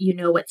assuming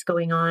what's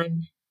going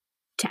on,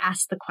 to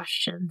ask the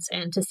questions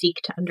and to seek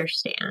to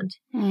understand.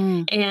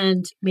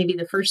 And maybe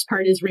the first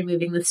part is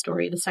removing the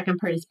story. The second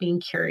part is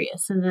being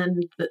curious. And then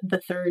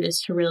the third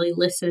is to really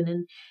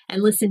listen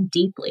and listen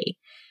deeply.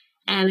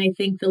 And I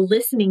think the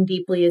listening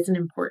deeply is an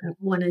important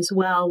one as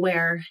well,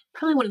 where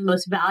probably one of the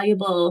most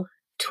valuable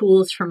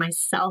tools for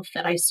myself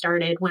that I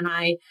started when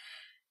I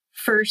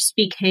first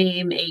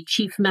became a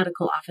chief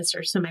medical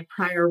officer. So my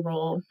prior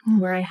role,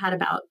 where I had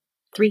about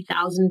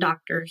 3,000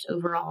 doctors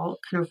overall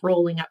kind of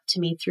rolling up to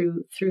me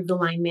through the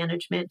line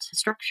management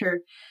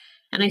structure.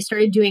 And I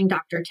started doing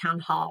doctor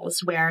town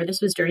halls, where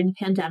this was during the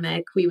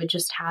pandemic. We would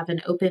just have an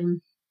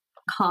open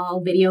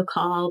call, video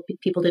call.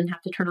 People didn't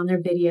have to turn on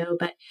their video,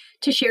 but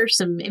to share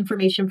some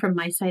information from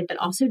my side, but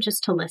also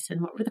just to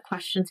listen. What were the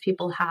questions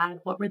people had?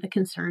 What were the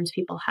concerns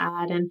people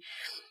had? And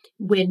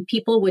when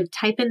people would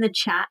type in the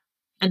chat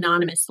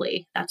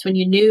anonymously, that's when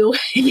you knew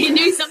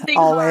something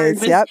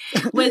Always, hard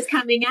was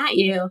coming at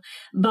you.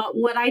 But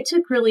what I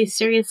took really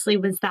seriously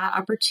was that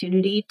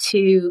opportunity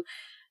to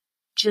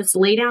just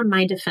lay down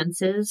my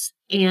defenses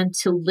and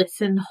to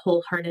listen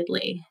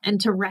wholeheartedly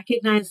and to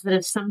recognize that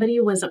if somebody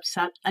was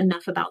upset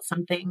enough about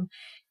something,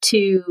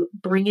 to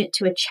bring it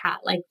to a chat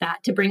like that,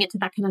 to bring it to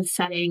that kind of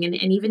setting and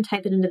even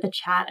type it into the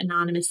chat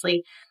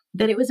anonymously,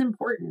 that it was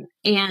important.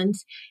 And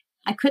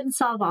I couldn't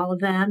solve all of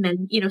them.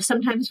 And,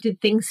 sometimes did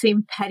things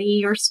seem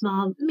petty or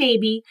small?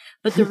 Maybe.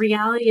 But the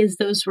reality is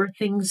those were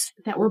things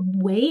that were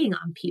weighing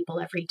on people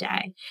every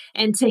day.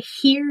 And to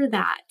hear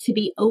that, to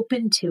be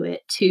open to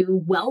it,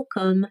 to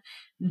welcome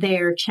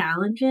their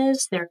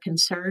challenges, their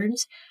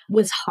concerns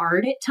was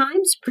hard at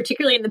times,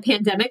 particularly in the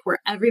pandemic where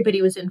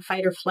everybody was in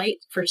fight or flight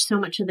for so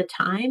much of the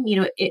time.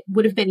 It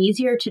would have been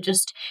easier to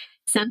just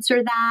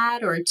censor that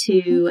or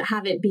to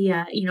have it be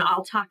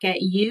I'll talk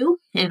at you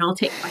and I'll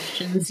take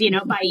questions,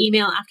 by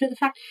email after the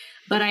fact.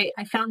 But I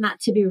found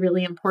that to be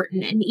really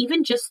important. And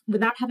even just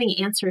without having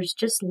answers,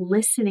 just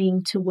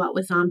listening to what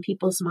was on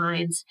people's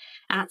minds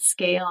at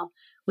scale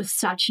was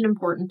such an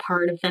important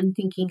part of them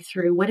thinking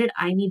through, what did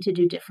I need to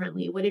do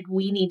differently? What did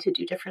we need to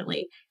do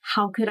differently?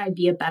 How could I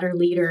be a better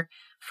leader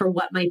for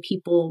what my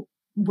people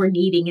were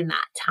needing in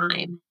that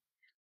time?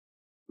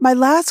 My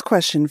last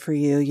question for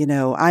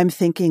you, I'm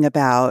thinking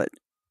about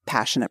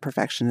passionate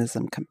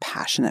perfectionism,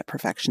 compassionate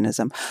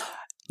perfectionism.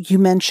 You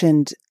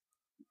mentioned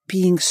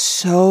being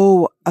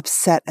so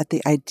upset at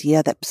the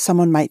idea that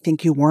someone might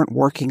think you weren't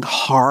working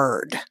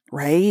hard,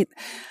 right?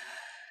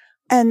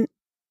 And,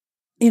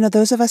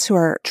 those of us who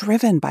are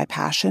driven by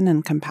passion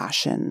and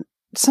compassion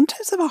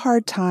sometimes have a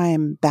hard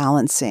time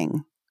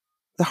balancing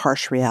the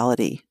harsh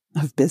reality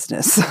of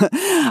business,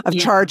 of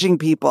charging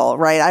people,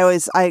 right?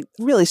 I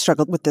really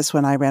struggled with this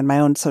when I ran my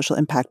own social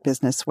impact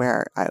business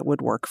where I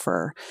would work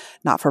for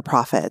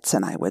not-for-profits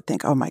and I would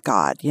think, oh my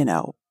God,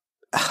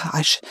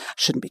 I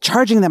shouldn't be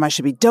charging them. I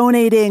should be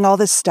donating, all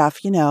this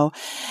stuff,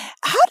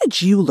 How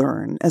did you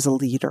learn as a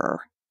leader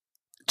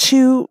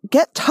to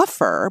get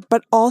tougher,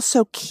 but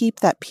also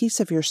keep that piece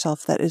of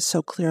yourself that is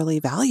so clearly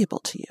valuable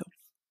to you?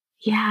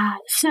 Yeah.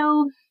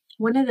 So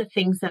one of the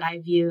things that I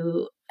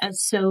view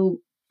as so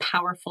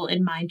powerful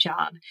in my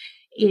job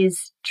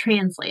is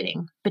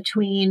translating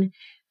between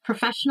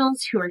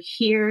professionals who are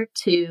here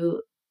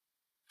to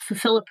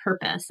fulfill a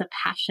purpose, a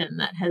passion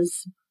that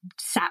has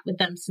sat with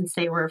them since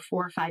they were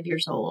 4 or 5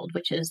 years old,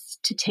 which is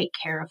to take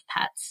care of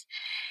pets,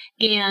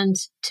 and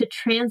to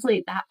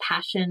translate that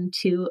passion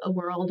to a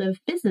world of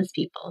business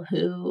people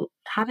who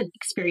haven't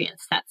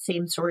experienced that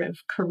same sort of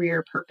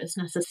career purpose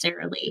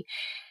necessarily,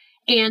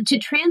 and to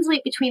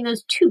translate between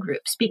those two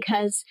groups,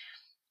 because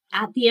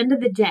at the end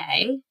of the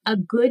day, a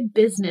good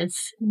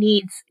business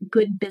needs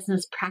good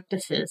business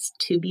practices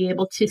to be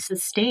able to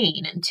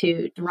sustain and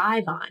to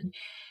thrive on.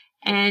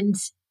 And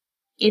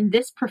in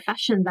this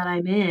profession that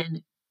I'm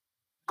in,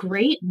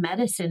 great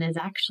medicine is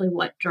actually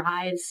what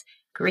drives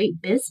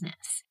great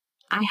business.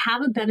 I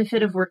have a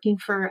benefit of working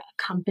for a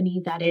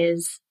company that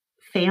is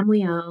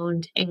family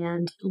owned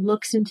and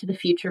looks into the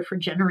future for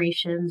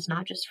generations,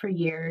 not just for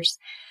years.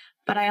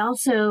 But I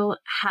also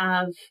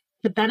have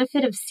the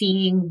benefit of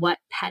seeing what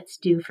pets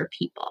do for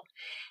people.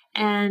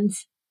 And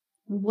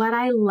what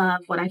I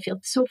love, what I feel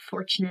so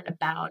fortunate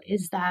about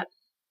is that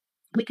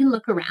we can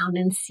look around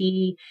and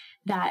see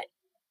that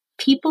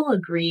people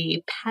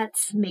agree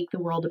pets make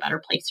the world a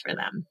better place for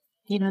them.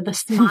 The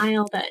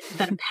smile that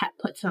a pet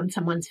puts on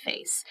someone's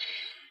face,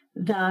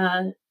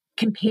 the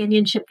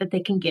companionship that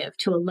they can give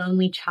to a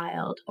lonely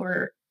child,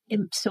 or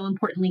so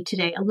importantly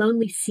today, a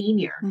lonely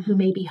senior who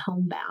may be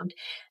homebound.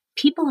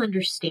 People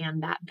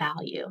understand that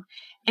value.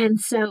 And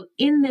so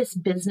in this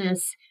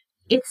business,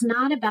 it's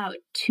not about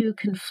two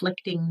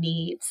conflicting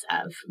needs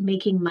of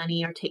making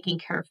money or taking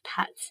care of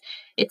pets.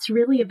 It's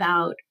really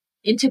about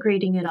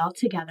integrating it all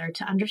together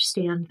to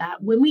understand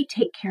that when we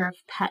take care of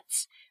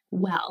pets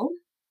well,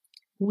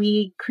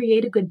 we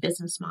create a good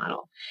business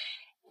model.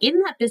 In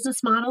that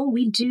business model,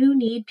 we do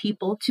need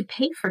people to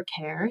pay for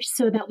care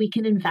so that we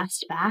can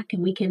invest back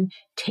and we can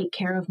take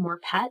care of more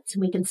pets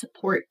and we can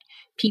support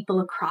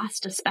people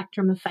across a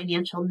spectrum of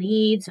financial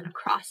needs and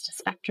across a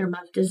spectrum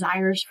of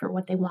desires for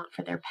what they want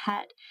for their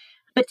pet.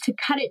 But to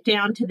cut it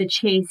down to the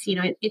chase,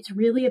 it's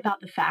really about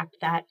the fact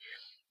that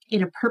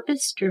in a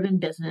purpose-driven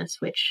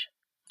business, which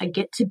I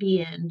get to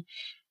be in,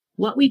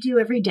 what we do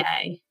every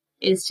day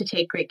is to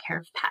take great care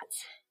of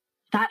pets.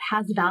 That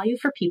has value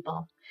for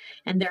people,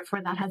 and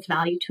therefore that has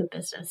value to a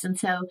business. And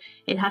so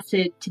it has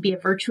to be a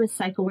virtuous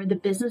cycle where the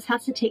business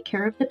has to take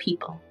care of the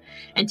people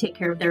and take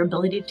care of their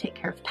ability to take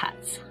care of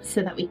pets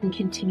so that we can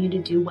continue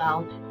to do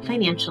well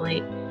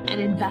financially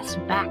and invest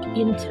back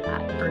into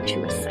that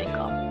virtuous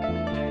cycle.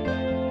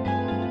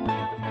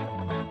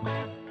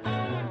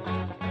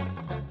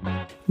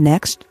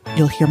 Next,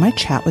 you'll hear my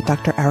chat with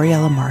Dr.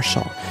 Ariela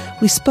Marshall.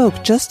 We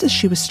spoke just as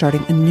she was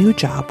starting a new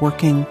job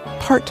working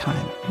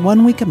part-time,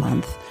 1 week a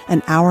month,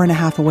 an hour and a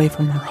half away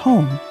from her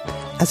home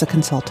as a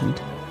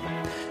consultant.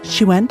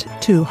 She went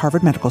to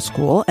Harvard Medical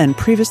School and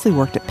previously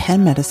worked at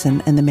Penn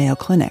Medicine and the Mayo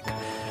Clinic.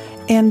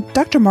 And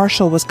Dr.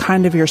 Marshall was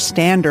kind of your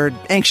standard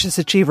anxious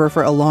achiever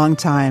for a long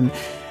time.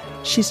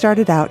 She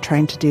started out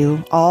trying to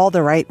do all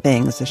the right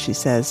things, as she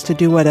says, to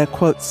do what a,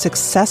 quote,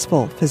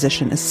 successful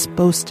physician is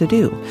supposed to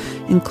do,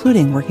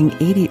 including working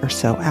 80 or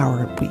so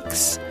hour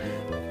weeks.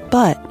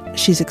 But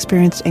she's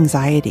experienced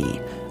anxiety,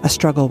 a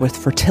struggle with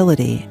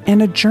fertility,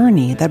 and a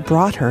journey that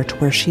brought her to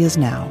where she is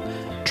now,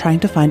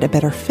 trying to find a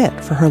better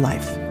fit for her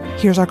life.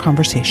 Here's our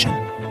conversation.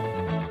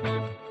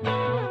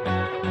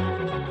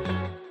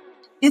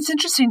 It's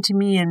interesting to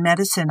me in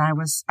medicine.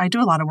 I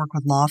do a lot of work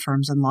with law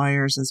firms and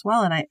lawyers as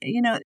well. And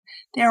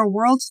there are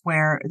worlds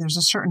where there's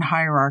a certain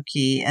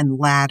hierarchy and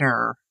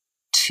ladder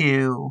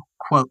to,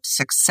 quote,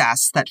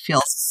 success that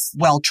feels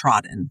well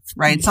trodden,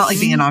 right? It's not like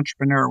being an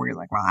entrepreneur where you're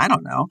like, well, I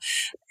don't know.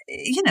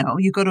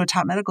 You go to a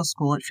top medical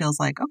school, it feels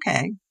like,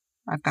 okay,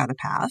 I've got a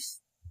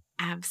path.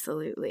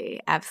 Absolutely.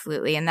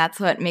 Absolutely. And that's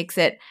what makes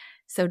it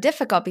so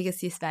difficult,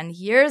 because you spend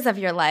years of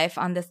your life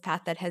on this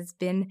path that has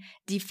been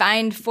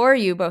defined for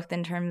you, both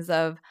in terms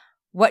of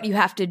what you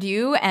have to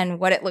do and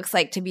what it looks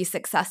like to be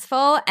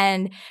successful.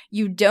 And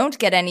you don't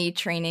get any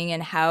training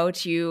in how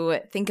to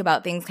think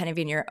about things kind of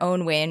in your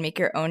own way and make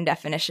your own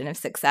definition of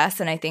success.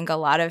 And I think a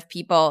lot of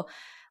people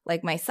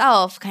like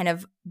myself kind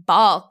of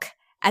balk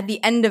at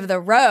the end of the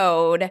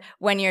road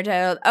when you're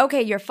told,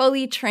 okay, you're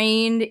fully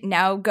trained,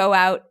 now go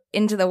out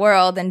into the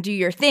world and do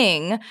your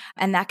thing.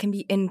 And that can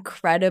be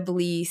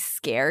incredibly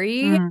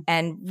scary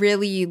and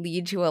really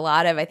lead to a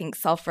lot of, I think,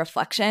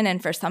 self-reflection.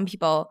 And for some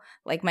people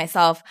like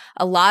myself,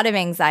 a lot of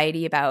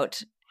anxiety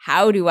about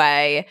how do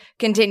I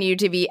continue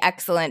to be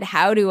excellent?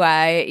 How do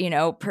I,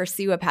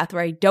 pursue a path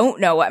where I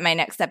don't know what my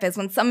next step is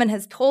when someone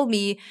has told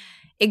me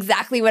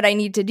exactly what I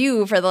need to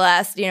do for the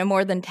last,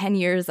 more than 10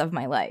 years of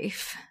my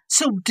life.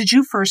 So did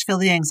you first feel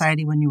the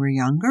anxiety when you were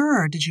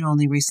younger, or did you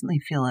only recently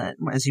feel it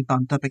as you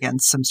bumped up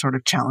against some sort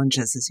of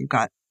challenges as you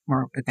got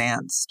more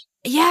advanced?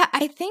 Yeah,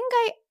 I think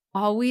I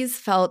always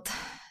felt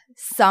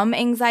some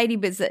anxiety,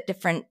 but it's a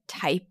different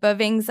type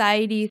of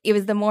anxiety. It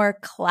was the more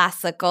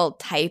classical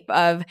type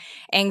of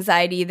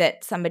anxiety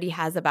that somebody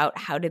has about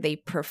how do they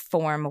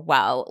perform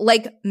well,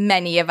 like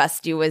many of us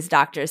do as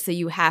doctors. So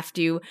you have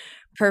to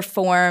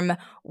perform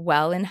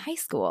well in high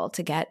school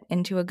to get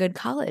into a good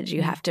college.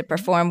 You have to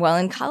perform well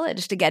in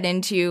college to get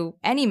into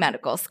any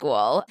medical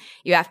school.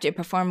 You have to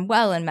perform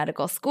well in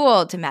medical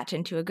school to match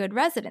into a good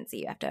residency.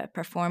 You have to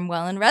perform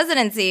well in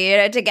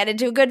residency to get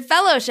into a good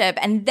fellowship.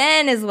 And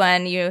then is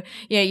when you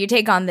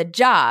take on the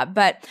job.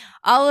 But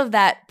all of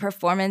that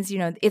performance,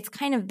 it's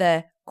kind of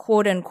the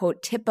quote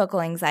unquote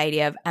typical anxiety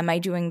of, am I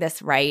doing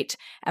this right?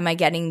 Am I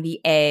getting the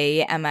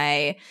A? Am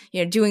I,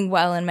 doing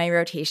well in my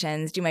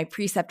rotations? Do my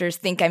preceptors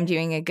think I'm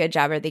doing a good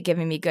job? Are they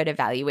giving me good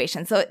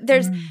evaluation? So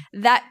there's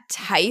that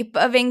type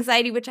of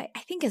anxiety, which I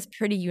think is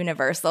pretty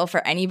universal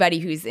for anybody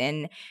who's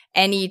in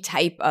any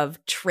type of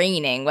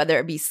training, whether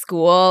it be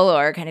school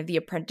or kind of the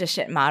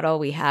apprenticeship model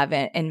we have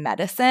in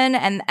medicine.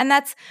 And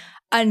that's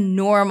a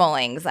normal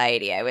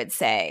anxiety, I would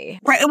say.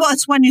 Right. Well,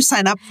 it's one you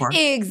sign up for.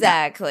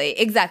 Exactly.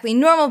 Yeah. Exactly.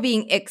 Normal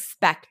being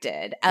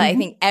expected. I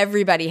think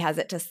everybody has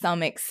it to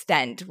some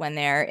extent when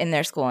they're in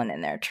their school and in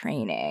their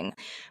training.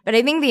 But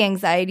I think the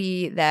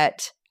anxiety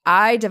that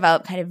I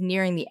developed kind of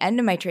nearing the end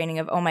of my training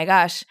of, oh my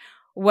gosh,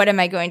 what am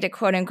I going to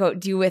quote unquote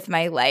do with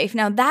my life?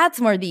 Now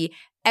that's more the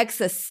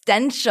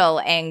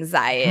existential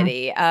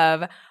anxiety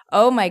of,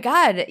 oh my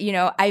God,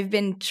 I've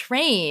been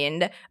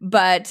trained,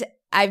 but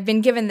I've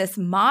been given this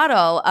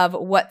model of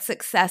what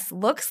success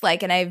looks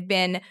like, and I've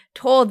been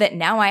told that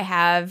now I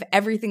have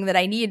everything that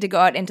I need to go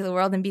out into the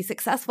world and be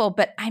successful,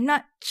 but I'm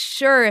not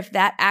sure if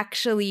that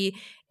actually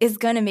is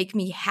going to make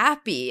me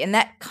happy. And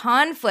that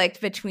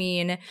conflict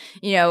between,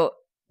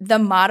 the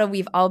model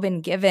we've all been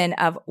given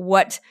of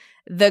what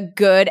the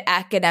good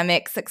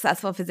academic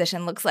successful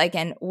physician looks like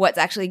and what's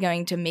actually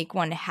going to make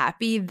one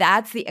happy,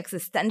 that's the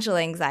existential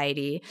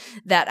anxiety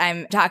that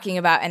I'm talking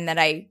about and that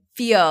I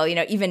feel,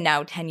 even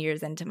now 10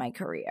 years into my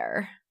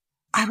career.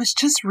 I was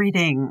just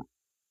reading,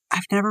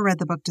 I've never read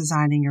the book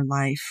Designing Your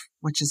Life,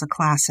 which is a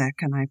classic,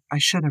 and I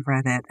should have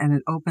read it. And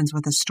it opens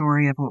with a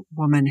story of a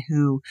woman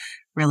who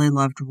really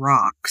loved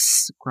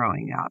rocks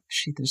growing up.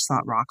 She just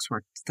thought rocks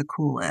were the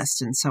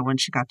coolest. And so when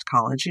she got to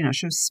college,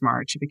 she was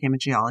smart. She became a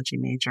geology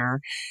major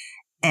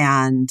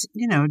and,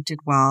 did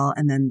well,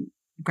 and then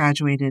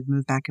graduated,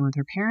 moved back in with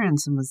her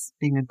parents and was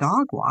being a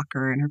dog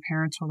walker. And her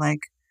parents were like,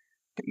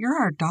 but you're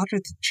our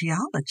daughter's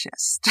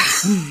geologist.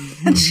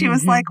 And she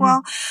was like,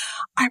 well,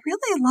 I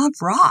really love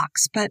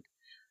rocks, but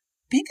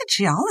being a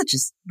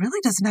geologist really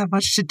doesn't have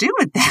much to do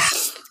with that.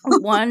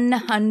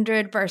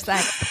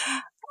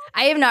 100%.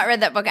 I have not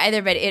read that book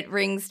either, but it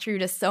rings true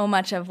to so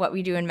much of what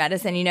we do in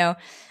medicine.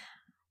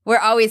 We're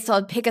always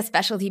told pick a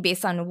specialty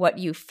based on what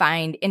you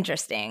find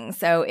interesting.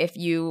 So if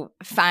you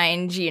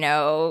find,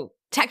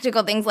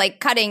 technical things like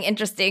cutting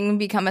interesting,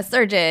 become a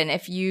surgeon.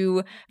 If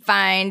you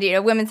find,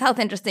 women's health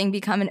interesting,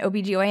 become an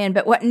OBGYN.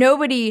 But what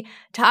nobody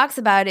talks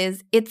about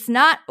is it's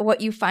not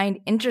what you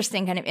find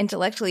interesting kind of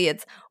intellectually.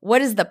 It's what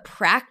does the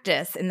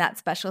practice in that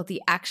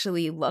specialty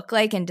actually look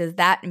like? And does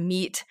that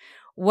meet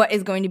what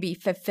is going to be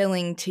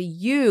fulfilling to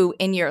you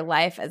in your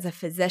life as a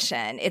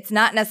physician. It's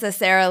not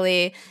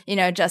necessarily,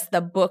 just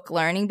the book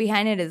learning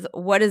behind it. Is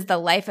what does the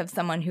life of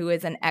someone who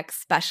is an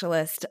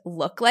ex-specialist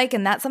look like?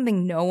 And that's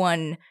something no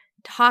one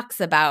talks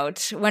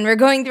about when we're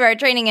going through our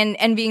training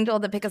and being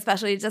told to pick a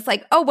specialty. It's just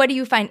like, oh, what do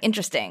you find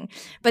interesting?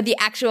 But the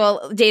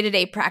actual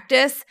day-to-day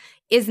practice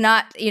is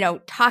not,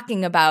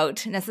 talking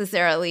about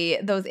necessarily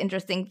those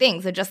interesting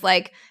things. So just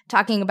like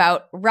talking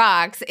about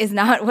rocks is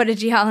not what a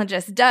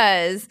geologist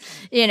does.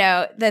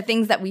 The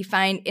things that we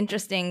find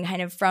interesting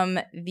kind of from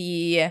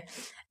the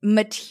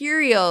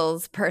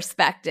materials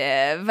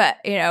perspective,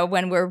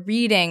 when we're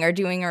reading or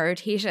doing our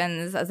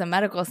rotations as a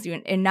medical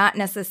student, and not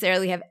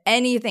necessarily have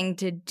anything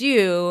to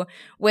do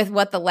with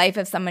what the life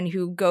of someone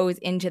who goes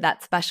into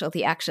that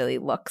specialty actually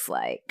looks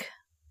like.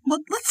 Well,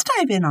 let's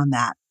dive in on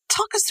that.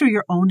 Talk us through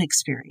your own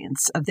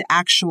experience of the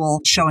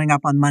actual showing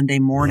up on Monday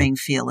morning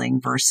feeling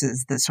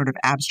versus the sort of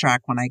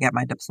abstract, when I get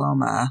my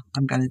diploma,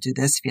 I'm going to do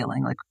this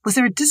feeling. Like, was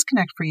there a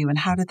disconnect for you, and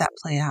how did that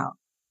play out?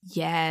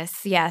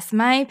 Yes.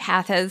 My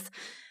path has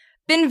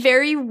been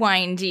very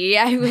windy,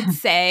 I would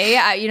say.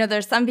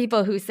 There's some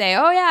people who say,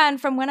 oh yeah,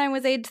 and from when I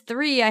was age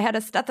 3, I had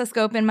a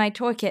stethoscope in my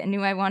toolkit and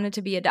knew I wanted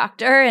to be a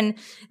doctor. And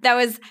that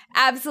was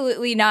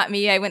absolutely not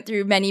me. I went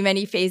through many,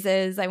 many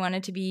phases. I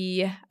wanted to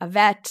be a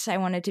vet. I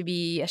wanted to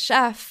be a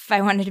chef.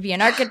 I wanted to be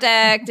an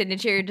architect, an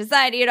interior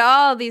designer,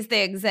 all these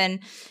things. And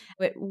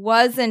it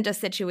wasn't a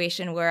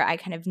situation where I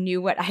kind of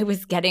knew what I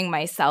was getting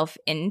myself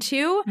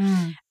into.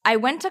 I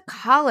went to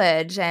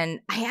college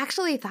and I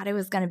actually thought I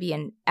was going to be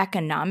an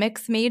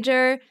economics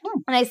major.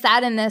 And I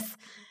sat in this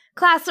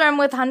classroom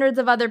with hundreds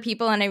of other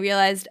people and I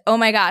realized, oh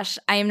my gosh,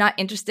 I am not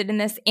interested in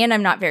this and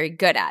I'm not very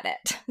good at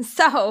it.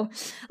 So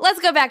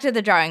let's go back to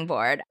the drawing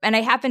board. And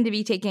I happened to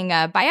be taking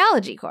a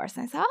biology course.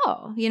 And I said,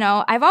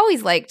 I've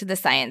always liked the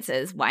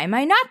sciences. Why am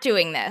I not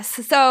doing this?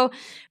 So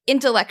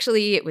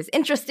intellectually, it was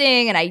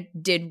interesting and I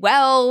did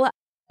well.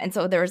 And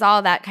so there was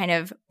all that kind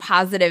of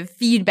positive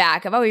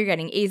feedback of, oh, you're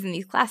getting A's in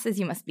these classes,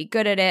 you must be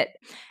good at it.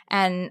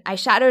 And I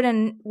shadowed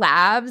in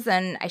labs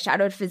and I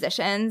shadowed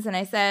physicians. And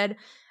I said,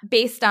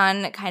 based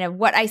on kind of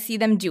what I see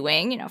them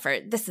doing,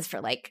 this is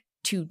for like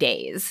 2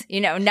 days,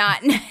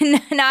 not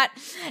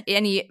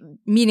any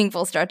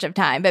meaningful stretch of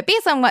time, but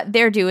based on what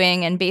they're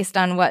doing and based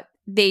on what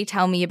they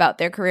tell me about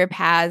their career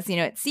paths,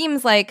 it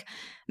seems like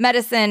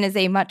medicine is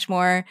a much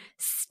more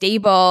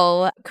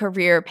stable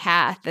career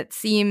path that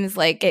seems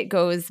like it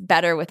goes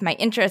better with my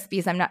interests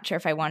because I'm not sure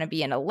if I want to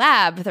be in a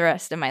lab the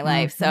rest of my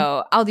life.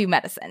 So I'll do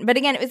medicine. But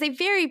again, it was a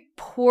very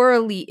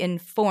poorly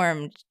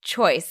informed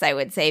choice, I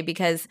would say,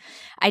 because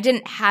I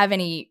didn't have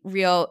any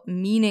real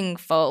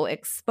meaningful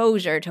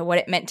exposure to what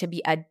it meant to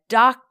be a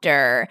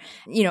doctor,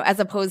 as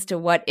opposed to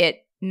what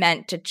it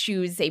meant to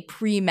choose a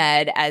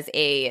pre-med as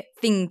a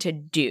thing to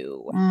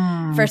do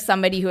for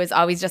somebody who has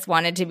always just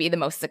wanted to be the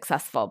most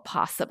successful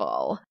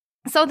possible.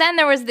 So then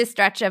there was this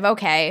stretch of,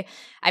 okay,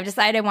 I've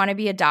decided I want to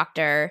be a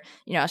doctor,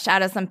 I'll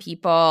shadow some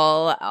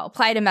people, I'll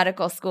apply to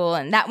medical school,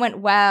 and that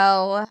went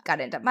well,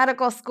 got into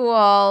medical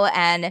school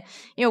and,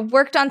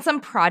 worked on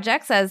some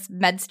projects as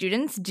med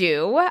students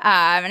do.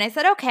 And I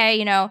said,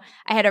 okay, I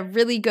had a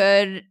really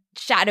good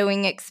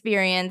shadowing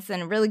experience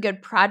and a really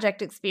good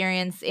project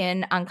experience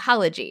in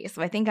oncology.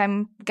 So I think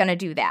I'm going to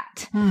do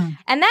that.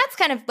 And that's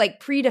kind of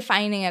like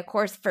predefining a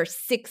course for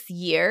 6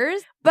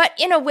 years. But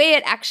in a way,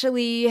 it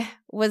actually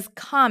was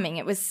calming.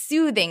 It was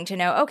soothing to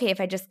know, okay, if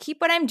I just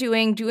keep what I'm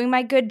doing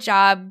my good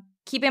job,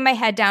 keeping my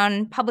head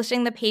down,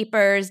 publishing the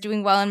papers,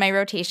 doing well in my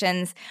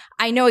rotations,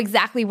 I know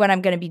exactly what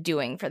I'm going to be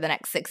doing for the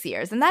next 6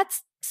 years. And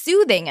that's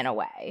soothing in a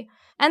way.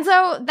 And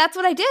so that's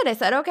what I did. I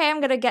said, okay, I'm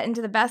going to get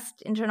into the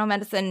best internal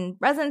medicine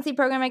residency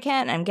program I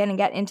can. I'm going to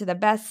get into the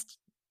best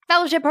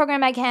fellowship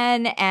program I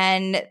can.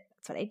 And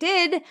that's what I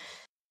did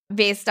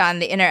based on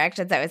the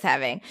interactions I was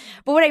having.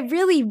 But what I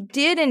really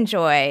did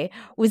enjoy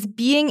was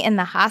being in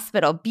the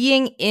hospital,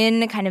 being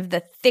in kind of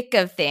the thick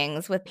of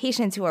things with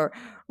patients who are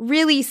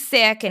really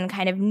sick and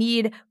kind of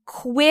need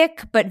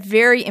quick but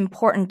very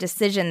important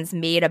decisions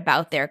made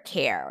about their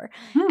care.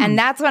 And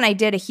that's when I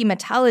did a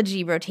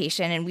hematology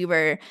rotation and we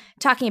were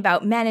talking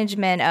about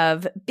management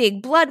of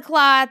big blood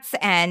clots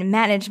and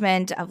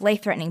management of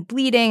life-threatening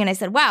bleeding. And I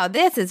said, wow,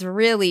 this is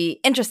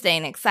really interesting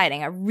and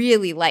exciting. I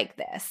really like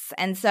this.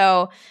 And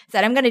so I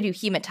said, I'm going to do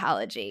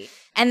hematology.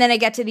 And then I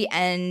get to the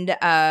end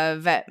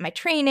of my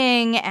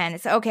training and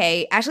it's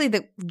okay, actually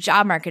the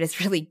job market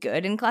is really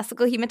good in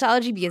classical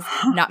hematology because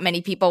not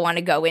many people want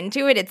to go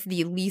into it. It's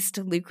the least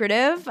lucrative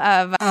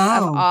of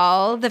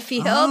all the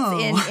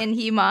fields in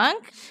hemonc.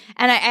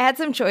 And I had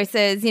some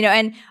choices,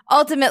 and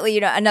ultimately,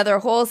 another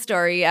whole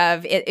story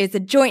of it's a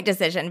joint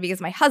decision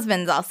because my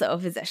husband's also a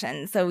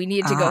physician. So we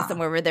needed to go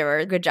somewhere where there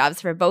were good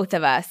jobs for both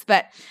of us.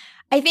 But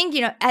I think,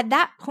 at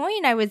that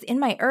point, I was in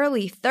my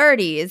early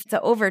 30s, so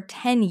over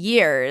 10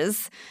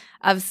 years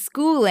of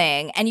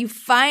schooling, and you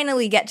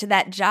finally get to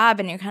that job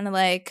and you're kind of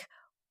like,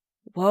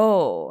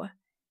 whoa,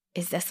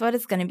 is this what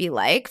it's going to be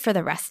like for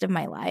the rest of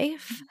my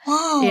life?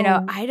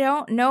 Whoa. I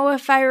don't know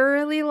if I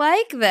really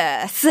like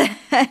this.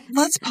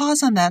 Let's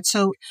pause on that.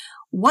 So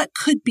what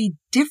could be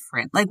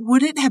different? Like,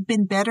 would it have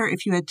been better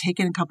if you had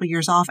taken a couple of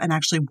years off and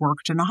actually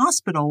worked in a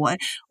hospital? What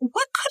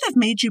could have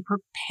made you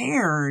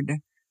prepared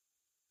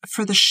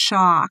for the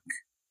shock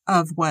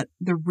of what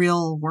the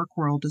real work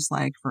world is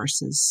like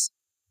versus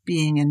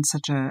being in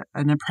such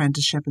an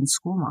apprenticeship and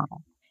school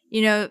model?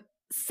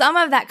 Some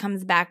of that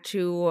comes back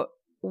to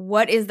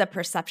what is the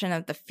perception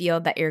of the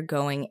field that you're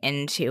going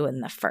into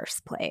in the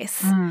first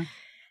place.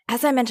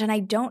 As I mentioned,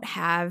 I don't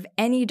have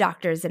any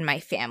doctors in my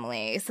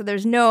family. So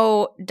there's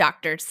no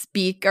doctor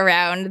speak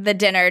around the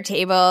dinner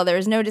table. There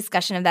was no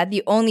discussion of that.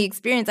 The only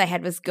experience I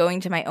had was going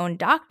to my own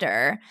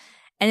doctor.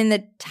 And in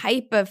the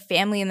type of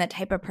family and the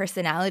type of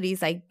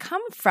personalities I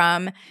come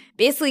from,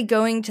 basically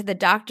going to the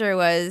doctor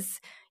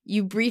was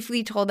you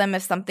briefly told them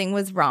if something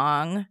was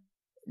wrong.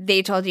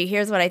 They told you,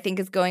 here's what I think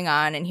is going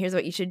on and here's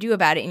what you should do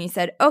about it. And you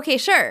said, okay,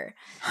 sure.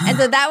 And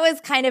so that was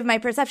kind of my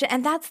perception.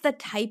 And that's the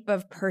type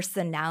of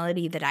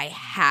personality that I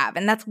have.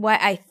 And that's why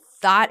I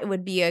thought it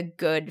would be a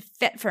good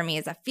fit for me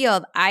as a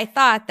field. I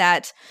thought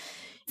that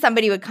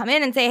somebody would come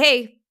in and say,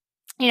 hey,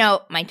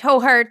 my toe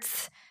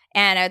hurts.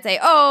 And I would say,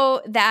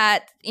 oh,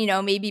 that,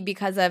 maybe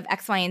because of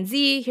X, Y, and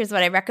Z, here's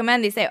what I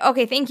recommend. They say,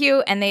 okay, thank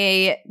you. And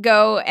they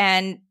go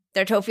and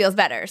their toe feels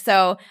better.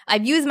 So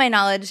I've used my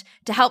knowledge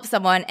to help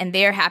someone and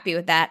they're happy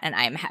with that and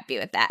I'm happy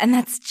with that. And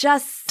that's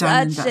just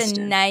such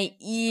a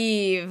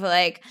naive,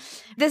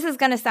 this is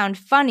going to sound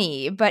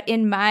funny, but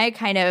in my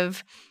kind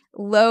of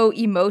low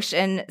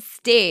emotion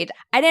state,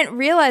 I didn't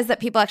realize that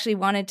people actually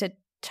wanted to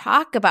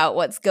talk about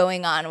what's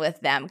going on with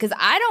them because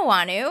I don't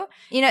want to.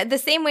 The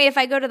same way if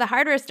I go to the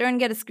hardware store and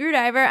get a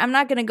screwdriver, I'm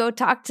not going to go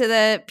talk to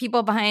the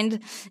people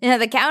behind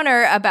the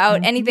counter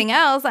about anything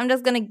else. I'm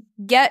just going to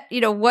get,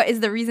 what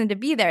is the reason to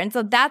be there? And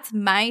so that's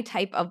my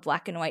type of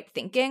black and white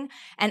thinking.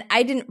 And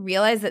I didn't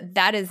realize that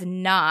that is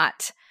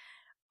not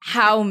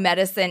how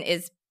medicine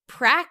is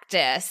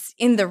practiced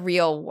in the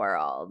real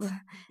world.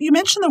 You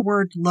mentioned the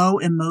word low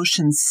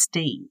emotion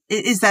state.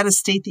 Is that a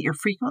state that you're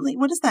frequently?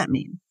 What does that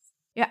mean?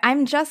 Yeah,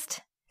 I'm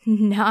just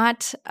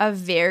not a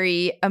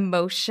very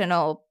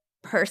emotional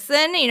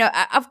person.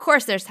 Of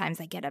course, there's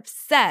times I get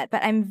upset,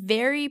 but I'm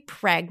very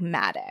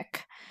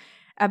pragmatic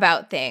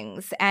about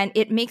things. And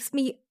it makes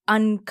me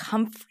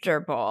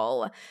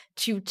uncomfortable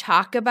to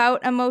talk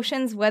about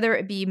emotions, whether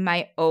it be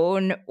my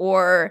own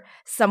or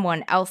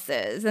someone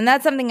else's. And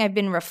that's something I've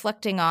been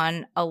reflecting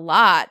on a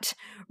lot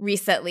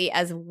recently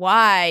as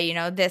why,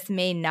 this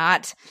may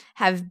not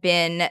have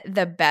been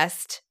the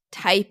best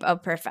type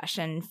of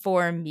profession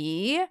for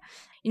me.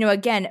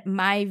 Again,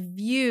 my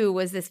view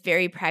was this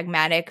very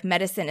pragmatic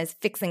medicine is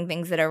fixing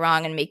things that are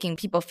wrong and making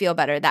people feel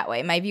better that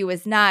way. My view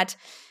was not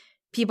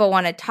people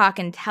want to talk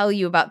and tell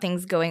you about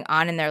things going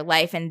on in their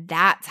life, and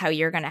that's how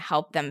you're going to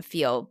help them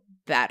feel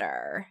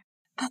better.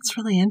 That's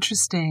really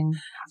interesting.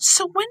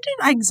 So when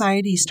did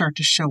anxiety start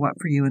to show up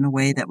for you in a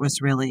way that was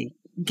really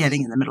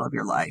getting in the middle of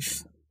your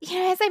life?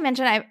 As I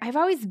mentioned, I've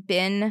always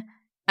been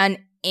an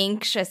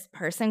anxious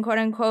person, quote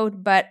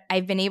unquote, but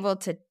I've been able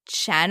to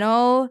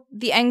channel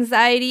the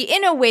anxiety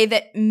in a way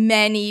that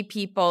many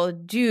people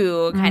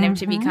do kind of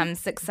to become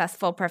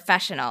successful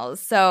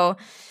professionals. So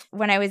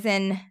when I was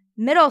in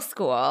middle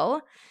school,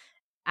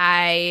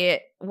 I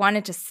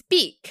wanted to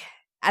speak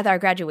at our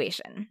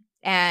graduation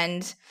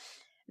and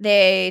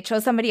they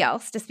chose somebody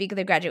else to speak at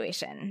the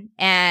graduation.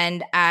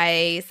 And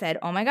I said,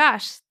 oh my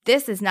gosh,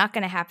 this is not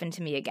going to happen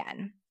to me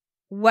again.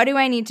 What do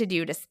I need to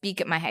do to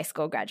speak at my high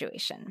school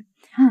graduation?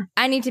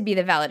 I need to be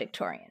the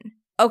valedictorian.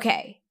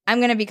 Okay, I'm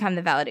going to become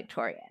the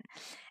valedictorian.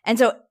 And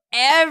so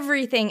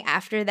everything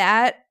after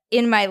that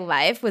in my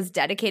life was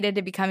dedicated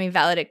to becoming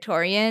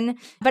valedictorian.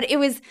 But it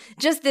was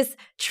just this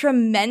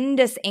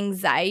tremendous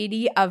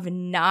anxiety of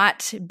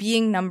not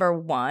being number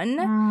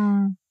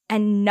one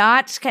and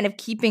not kind of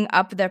keeping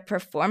up the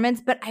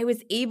performance. But I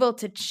was able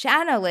to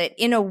channel it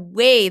in a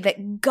way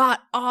that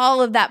got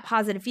all of that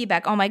positive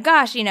feedback. Oh my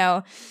gosh,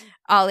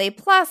 all A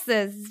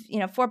pluses,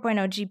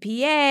 4.0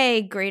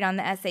 GPA, great on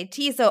the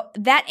SAT. So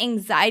that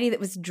anxiety that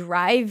was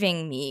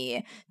driving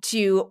me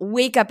to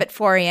wake up at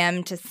 4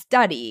 a.m. to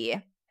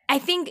study, I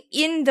think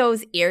in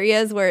those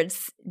areas where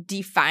it's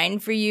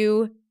defined for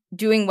you,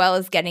 doing well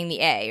is getting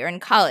the A, or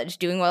in college,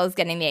 doing well is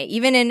getting the A.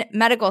 Even in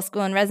medical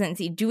school and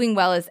residency, doing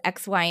well is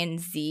X, Y, and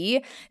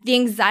Z. The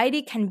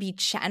anxiety can be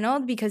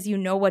channeled because you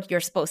know what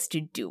you're supposed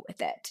to do with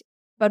it.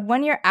 But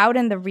when you're out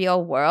in the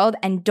real world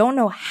and don't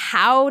know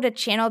how to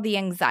channel the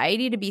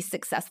anxiety to be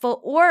successful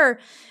or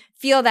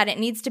feel that it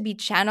needs to be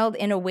channeled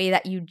in a way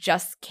that you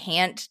just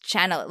can't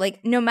channel it.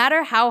 Like, no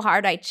matter how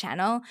hard I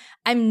channel,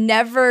 I'm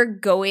never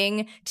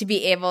going to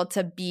be able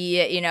to be,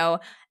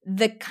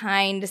 the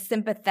kind,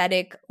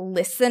 sympathetic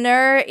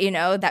listener,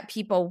 that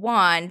people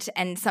want.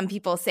 And some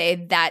people say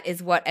that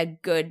is what a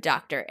good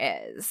doctor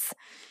is.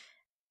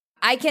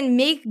 I can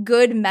make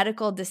good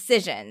medical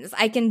decisions.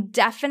 I can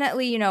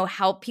definitely,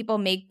 help people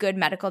make good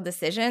medical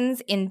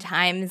decisions in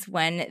times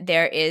when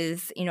there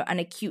is, an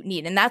acute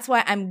need. And that's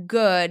why I'm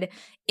good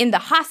in the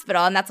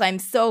hospital. And that's why I'm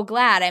so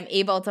glad I'm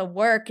able to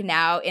work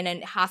now in a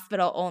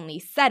hospital-only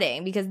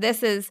setting, because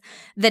this is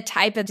the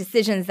type of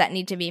decisions that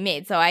need to be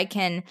made. So I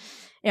can,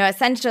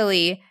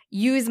 essentially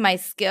use my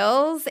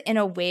skills in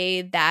a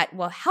way that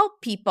will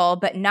help people,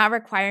 but not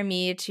require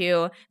me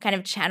to kind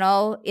of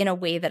channel in a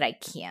way that I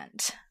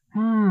can't.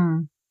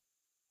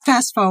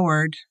 Fast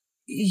forward,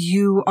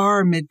 you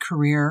are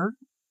mid-career,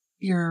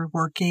 you're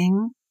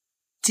working.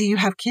 Do you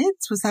have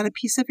kids? Was that a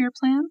piece of your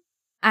plan?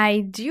 I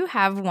do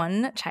have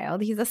one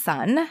child. He's a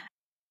son.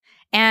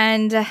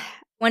 And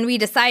when we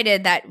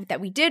decided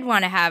that we did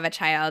want to have a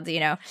child,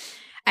 I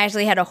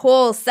actually had a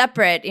whole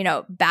separate,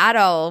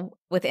 battle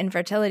with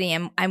infertility.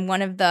 And I'm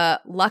one of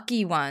the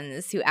lucky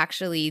ones who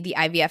actually the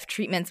IVF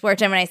treatments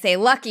worked. And when I say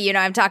lucky,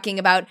 I'm talking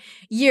about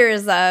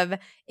years of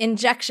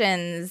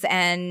injections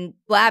and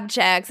lab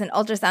checks and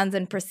ultrasounds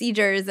and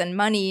procedures and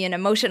money and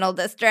emotional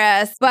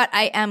distress. But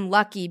I am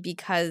lucky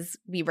because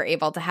we were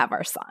able to have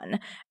our son.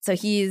 So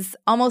he's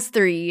almost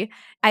 3.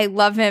 I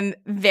love him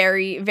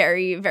very,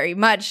 very, very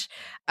much,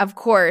 of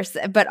course,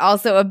 but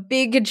also a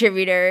big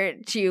contributor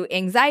to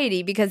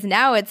anxiety because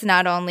now it's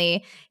not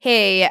only,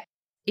 hey,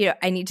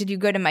 I need to do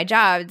good in my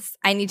jobs.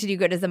 I need to do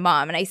good as a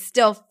mom. And I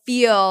still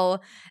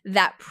feel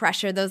that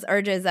pressure, those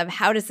urges of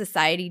how does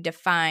society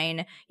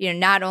define,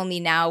 not only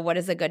now what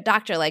is a good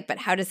doctor like, but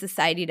how does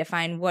society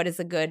define what is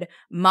a good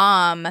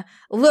mom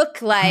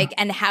look like?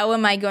 And how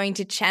am I going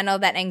to channel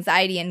that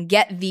anxiety and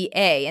get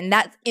VA? And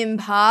that's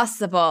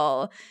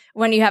impossible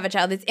when you have a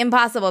child. It's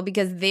impossible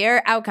because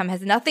their outcome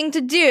has nothing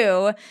to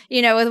do,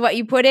 with what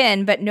you put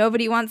in, but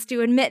nobody wants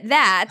to admit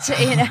that,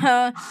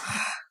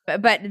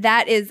 But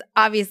that is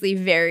obviously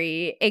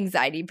very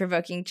anxiety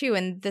provoking too.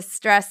 And the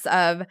stress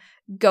of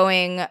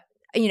going,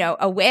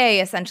 away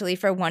essentially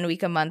for 1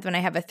 week a month when I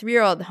have a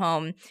 3-year-old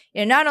home,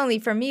 not only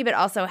for me, but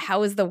also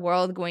how is the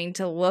world going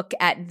to look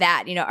at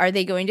that? Are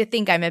they going to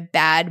think I'm a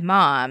bad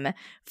mom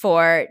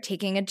for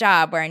taking a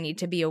job where I need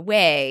to be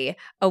away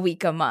a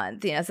week a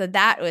month? So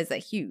that was a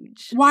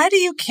huge. Why do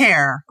you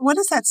care? What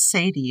does that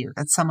say to you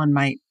that someone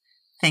might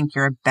think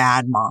you're a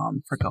bad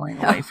mom for going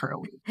away for a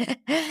week?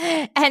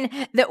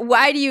 And that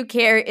why do you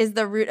care is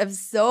the root of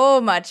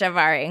so much of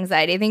our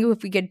anxiety. I think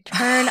if we could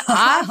turn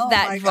off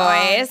that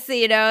voice,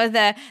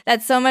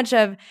 that's so much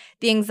of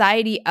the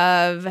anxiety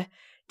of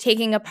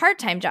taking a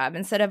part-time job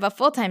instead of a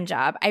full-time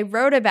job. I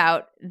wrote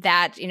about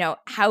that,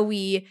 how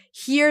we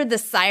hear the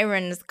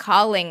sirens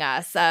calling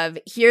us of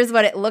here's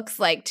what it looks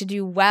like to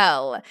do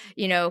well,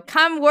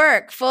 come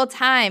work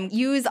full-time,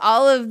 use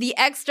all of the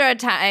extra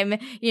time,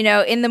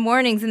 in the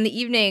mornings and the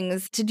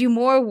evenings to do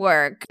more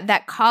work.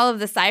 That call of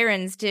the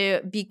sirens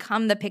to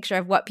become the picture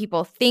of what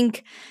people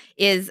think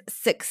is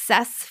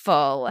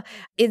successful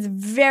is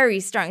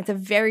very strong. It's a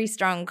very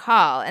strong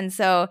call. And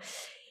so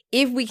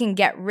if we can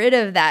get rid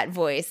of that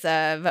voice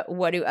of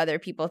what do other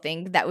people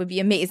think, that would be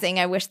amazing.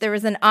 I wish there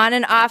was an on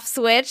and off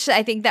switch.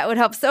 I think that would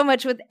help so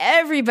much with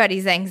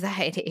everybody's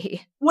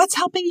anxiety. What's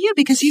helping you?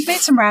 Because you've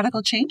made some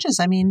radical changes.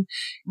 I mean,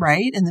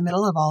 right in the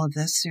middle of all of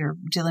this, you're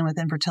dealing with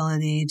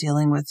infertility,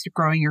 dealing with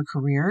growing your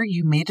career.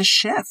 You made a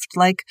shift.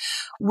 Like,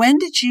 when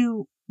did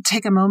you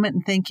take a moment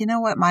and think,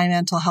 what, my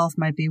mental health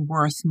might be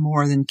worth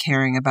more than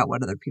caring about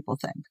what other people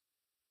think?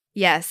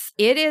 Yes,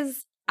 it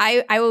is.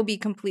 I will be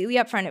completely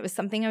upfront. It was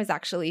something I was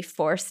actually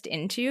forced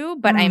into,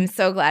 but I'm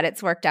so glad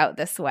it's worked out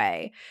this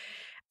way.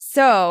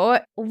 So,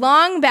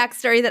 long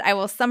backstory that I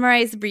will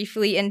summarize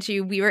briefly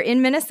into, we were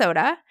in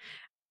Minnesota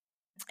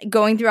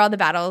going through all the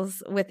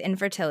battles with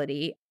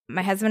infertility.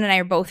 My husband and I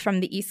are both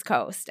from the East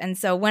Coast. And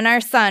so when our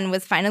son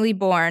was finally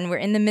born, we're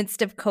in the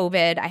midst of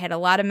COVID. I had a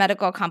lot of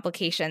medical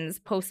complications,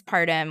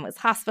 postpartum, was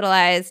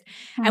hospitalized.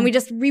 And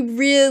we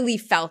really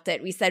felt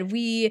it. We said,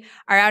 we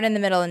are out in the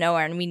middle of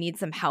nowhere and we need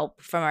some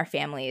help from our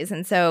families.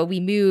 And so we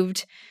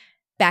moved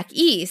back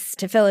east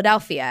to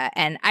Philadelphia.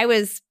 And I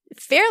was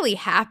fairly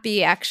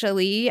happy,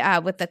 actually,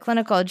 with the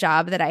clinical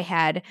job that I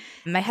had.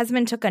 My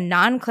husband took a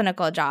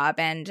non-clinical job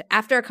and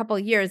after a couple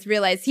of years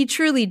realized he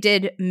truly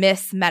did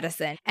miss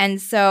medicine.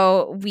 And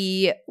so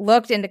we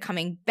looked into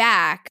coming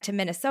back to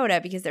Minnesota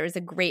because there was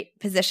a great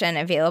position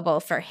available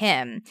for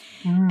him.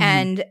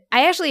 And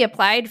I actually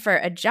applied for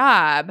a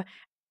job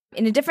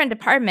in a different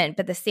department,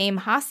 but the same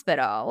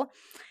hospital.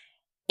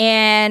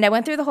 And I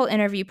went through the whole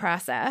interview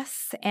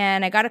process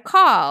and I got a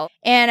call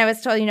and I was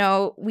told,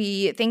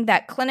 we think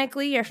that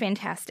clinically you're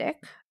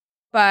fantastic,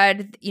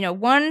 but,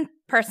 one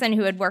person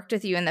who had worked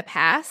with you in the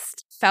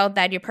past felt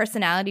that your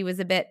personality was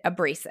a bit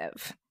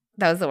abrasive.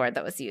 That was the word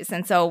that was used.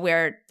 And so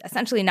we're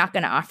essentially not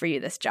going to offer you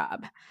this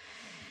job.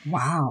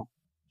 Wow.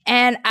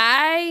 And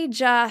I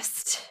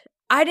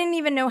didn't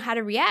even know how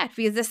to react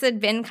because this had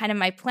been kind of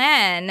my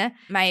plan.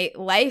 My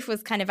life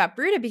was kind of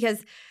uprooted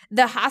because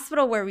the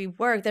hospital where we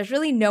work, there's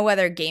really no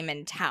other game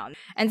in town.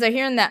 And so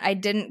hearing that I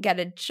didn't get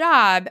a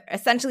job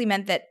essentially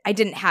meant that I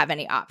didn't have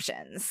any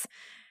options.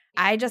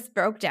 I just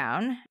broke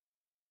down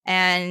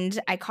and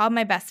I called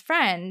my best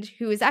friend,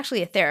 who is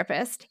actually a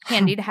therapist,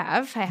 handy to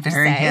have, I have to say.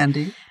 Very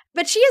handy.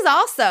 But she is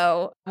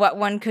also what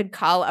one could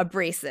call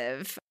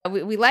abrasive.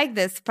 We like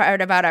this part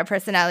about our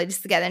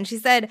personalities together. And she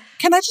said,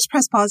 can I just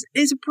press pause?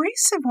 Is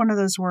abrasive one of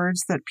those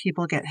words that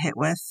people get hit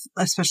with,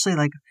 especially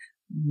like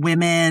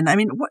women? I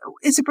mean,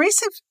 is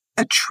abrasive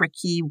a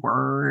tricky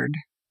word?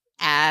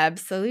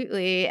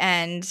 Absolutely.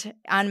 And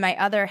on my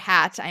other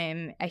hat, I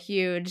am a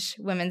huge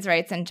women's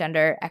rights and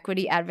gender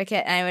equity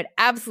advocate. And I would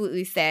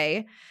absolutely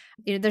say,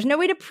 there's no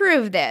way to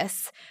prove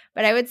this,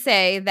 but I would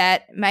say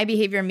that my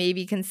behavior may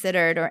be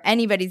considered, or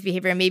anybody's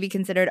behavior may be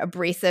considered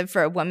abrasive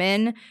for a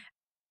woman,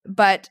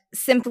 but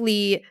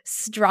simply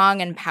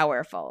strong and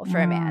powerful for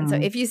a man. So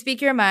if you speak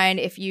your mind,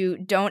 if you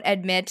don't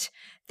admit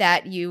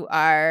that you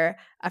are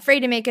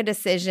afraid to make a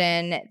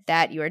decision,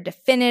 that you are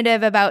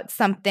definitive about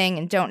something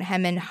and don't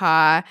hem and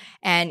haw,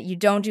 and you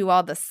don't do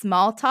all the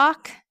small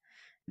talk,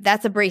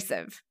 that's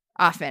abrasive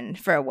often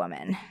for a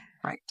woman.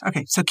 Right.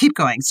 Okay. So keep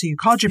going. So you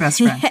called your best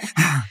friend.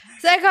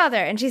 So I called her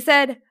and she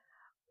said,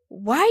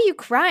 "Why are you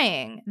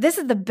crying? This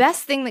is the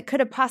best thing that could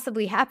have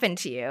possibly happened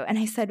to you." And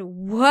I said,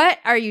 "What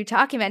are you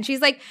talking about?" And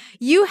she's like,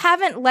 "You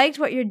haven't liked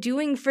what you're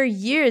doing for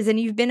years and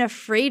you've been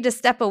afraid to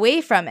step away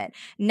from it.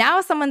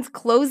 Now someone's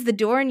closed the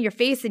door in your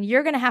face and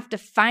you're going to have to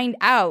find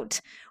out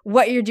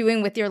what you're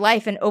doing with your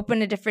life and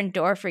open a different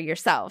door for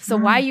yourself. So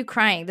why are you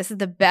crying? This is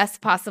the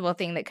best possible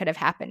thing that could have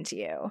happened to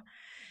you."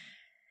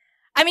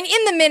 I mean,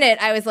 in the minute,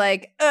 I was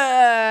like,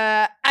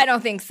 I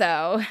don't think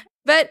so.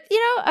 But,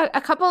 a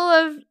couple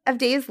of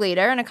days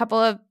later and a couple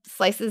of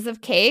slices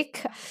of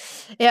cake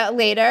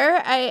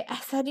later, I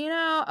said,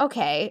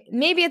 okay,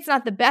 maybe it's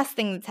not the best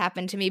thing that's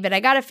happened to me, but I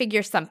got to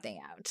figure something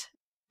out.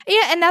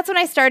 Yeah, and that's when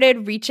I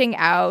started reaching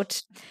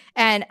out.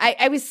 And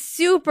I was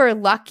super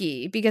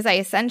lucky because I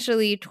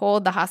essentially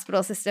told the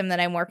hospital system that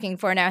I'm working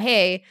for now,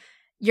 hey,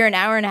 you're an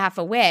hour and a half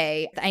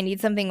away. I need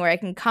something where I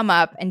can come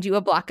up and do a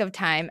block of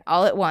time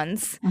all at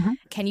once. Mm-hmm.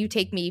 Can you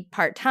take me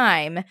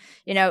part-time,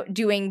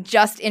 doing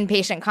just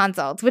inpatient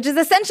consults, which has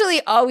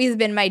essentially always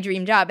been my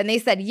dream job. And they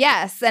said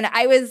yes. And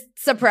I was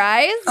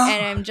surprised.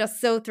 And I'm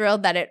just so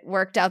thrilled that it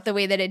worked out the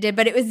way that it did.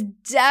 But it was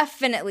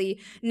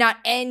definitely not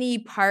any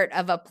part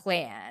of a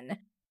plan.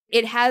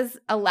 It has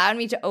allowed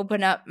me to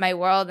open up my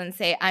world and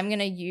say, I'm going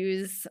to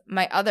use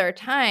my other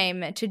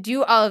time to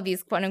do all of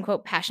these quote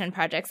unquote passion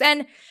projects.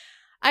 And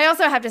I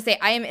also have to say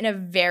I am in a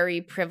very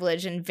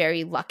privileged and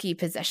very lucky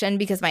position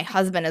because my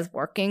husband is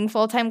working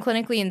full-time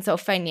clinically. And so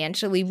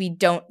financially, we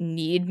don't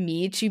need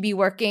me to be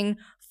working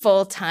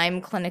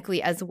full-time clinically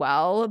as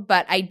well.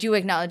 But I do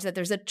acknowledge that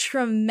there's a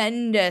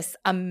tremendous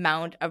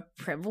amount of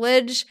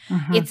privilege.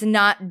 Mm-hmm. It's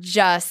not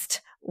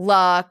just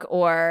luck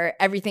or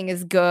everything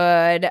is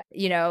good,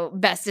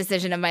 best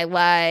decision of my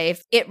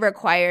life. It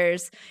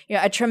requires,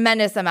 a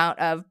tremendous amount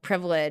of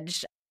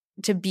privilege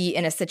to be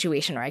in a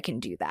situation where I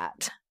can do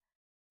that.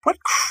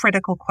 What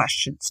critical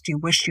questions do you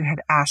wish you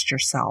had asked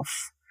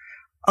yourself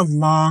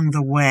along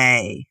the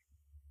way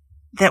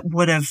that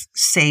would have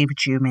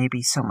saved you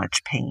maybe so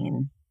much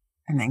pain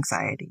and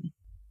anxiety?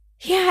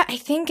 Yeah, I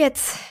think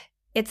it's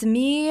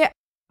me.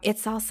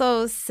 It's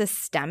also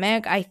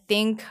systemic. I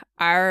think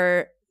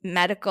our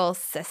medical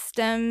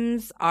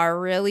systems are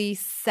really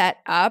set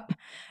up,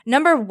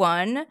 number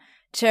one,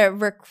 to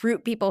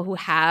recruit people who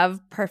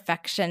have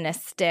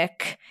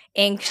perfectionistic,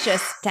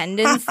 anxious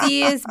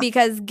tendencies.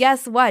 Because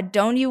guess what?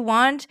 Don't you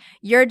want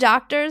your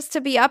doctors to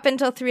be up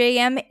until 3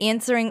 a.m.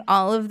 answering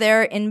all of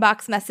their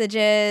inbox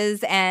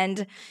messages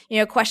and,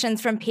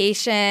 questions from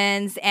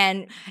patients?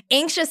 And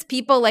anxious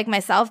people like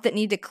myself that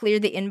need to clear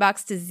the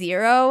inbox to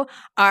zero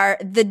are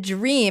the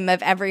dream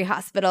of every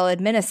hospital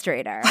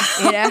administrator,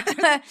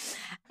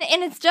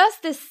 And it's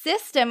just this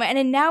system.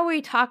 And now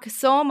we talk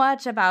so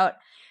much about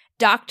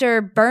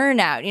doctor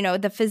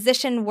burnout. The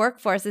physician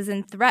workforce is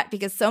in threat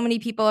because so many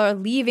people are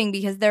leaving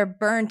because they're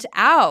burnt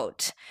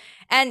out.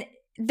 And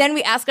then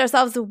we ask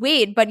ourselves,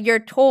 wait, but you're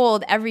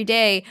told every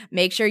day,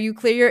 make sure you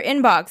clear your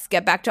inbox,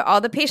 get back to all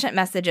the patient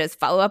messages,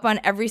 follow up on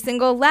every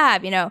single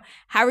lab.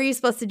 How are you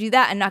supposed to do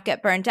that and not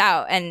get burnt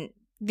out? And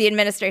the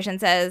administration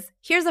says,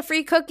 here's a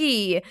free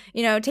cookie,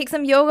 take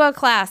some yoga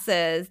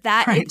classes.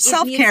 That right.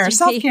 Self-care.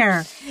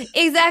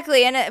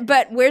 Exactly.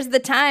 But where's the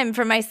time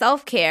for my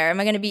self-care? Am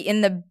I going to be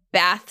in the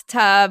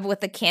bathtub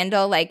with a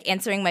candle,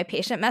 answering my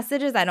patient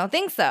messages? I don't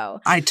think so.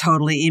 I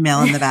totally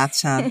email in the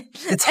bathtub.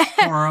 It's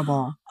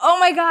horrible. Oh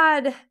my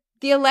God.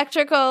 The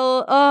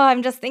electrical,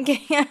 I'm just thinking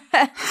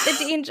the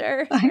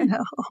danger. I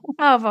know.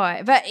 Oh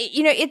boy. But,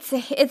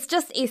 it's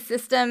just a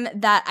system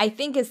that I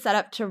think is set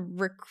up to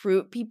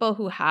recruit people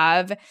who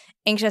have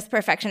anxious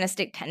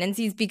perfectionistic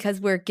tendencies because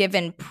we're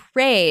given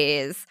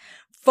praise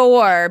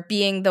for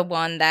being the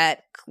one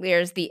that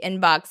clears the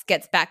inbox,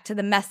 gets back to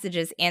the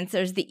messages,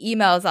 answers the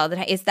emails all the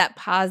time. It's that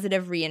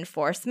positive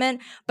reinforcement,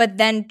 but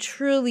then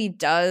truly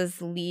does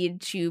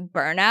lead to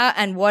burnout.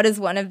 And what is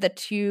one of the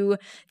two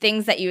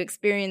things that you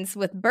experience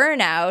with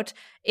burnout?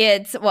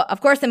 It's, well,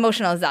 of course,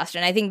 emotional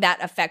exhaustion. I think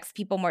that affects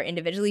people more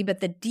individually, but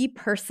the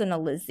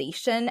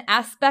depersonalization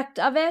aspect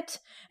of it,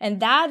 and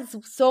that's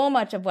so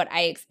much of what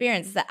I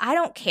experience, is that I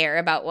don't care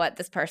about what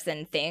this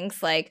person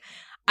thinks.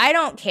 I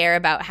don't care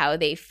about how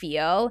they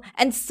feel.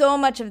 And so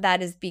much of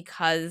that is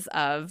because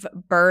of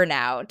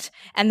burnout.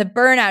 And the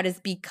burnout is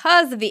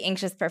because of the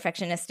anxious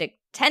perfectionistic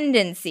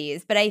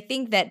tendencies. But I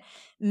think that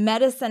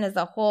medicine as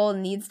a whole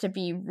needs to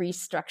be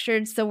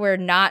restructured so we're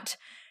not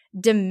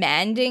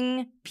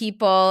demanding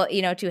people,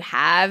 to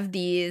have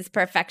these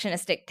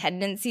perfectionistic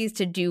tendencies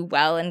to do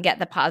well and get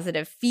the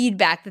positive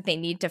feedback that they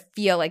need to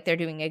feel like they're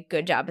doing a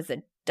good job as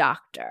a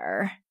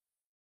doctor.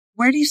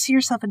 Where do you see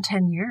yourself in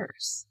 10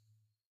 years?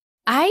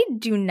 I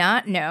do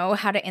not know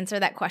how to answer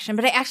that question,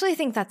 but I actually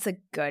think that's a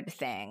good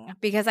thing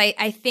because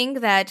I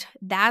think that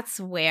that's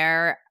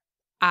where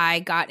I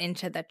got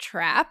into the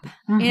trap.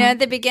 Mm-hmm. At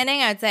the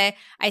beginning, I would say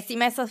I see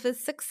myself as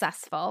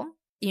successful.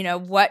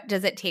 What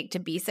does it take to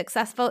be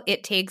successful?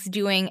 It takes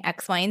doing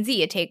X, Y, and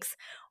Z. It takes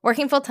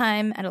working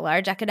full-time at a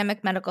large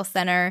academic medical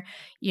center,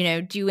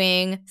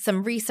 doing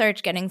some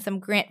research, getting some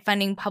grant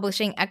funding,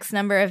 publishing X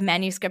number of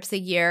manuscripts a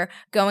year,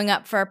 going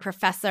up for a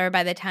professor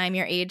by the time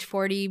you're age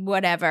 40,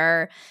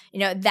 whatever.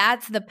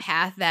 That's the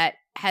path that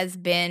has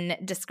been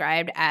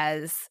described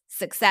as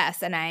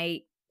success. And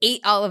I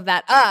ate all of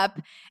that up.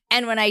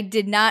 And when I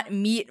did not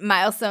meet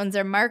milestones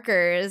or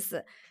markers,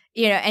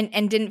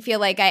 and didn't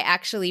feel like I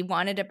actually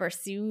wanted to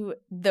pursue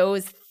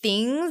those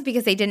things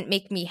because they didn't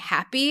make me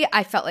happy,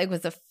 I felt like it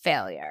was a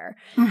failure.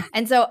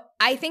 And so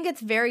I think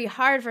it's very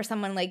hard for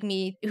someone like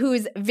me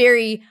who's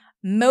very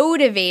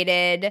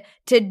motivated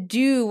to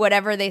do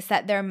whatever they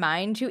set their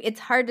mind to. It's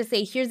hard to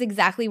say, here's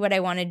exactly what I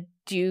want to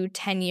do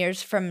 10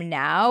 years from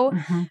now,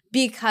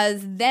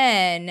 because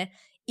then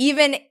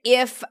even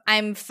if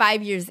I'm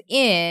 5 years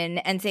in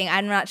and saying,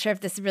 I'm not sure if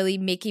this is really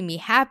making me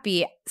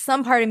happy,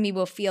 some part of me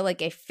will feel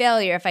like a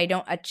failure if I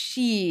don't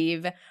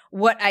achieve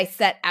what I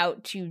set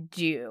out to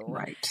do.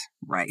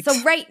 Right. So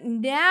right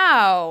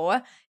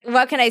now,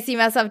 what can I see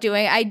myself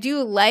doing? I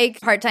do like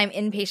part-time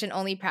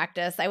inpatient-only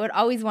practice. I would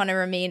always want to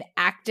remain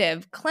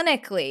active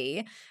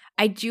clinically.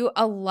 I do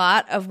a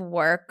lot of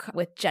work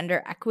with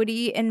gender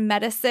equity in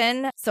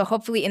medicine. So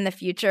hopefully in the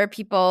future,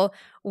 people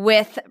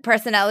with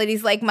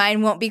personalities like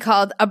mine won't be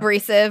called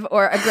abrasive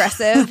or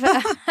aggressive.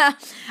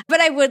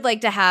 But I would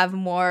like to have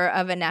more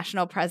of a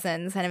national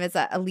presence kind of as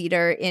a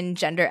leader in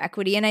gender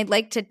equity. And I'd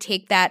like to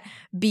take that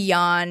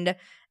beyond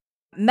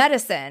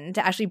medicine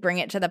to actually bring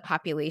it to the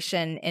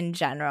population in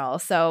general.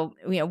 So,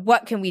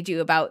 what can we do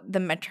about the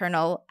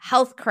maternal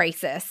health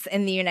crisis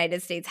in the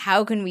United States?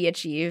 How can we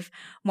achieve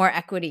more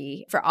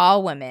equity for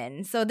all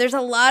women? So there's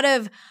a lot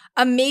of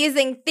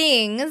amazing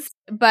things,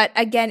 but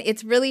again,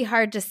 it's really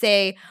hard to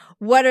say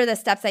what are the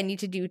steps I need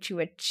to do to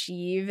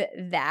achieve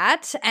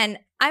that. And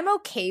I'm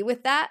okay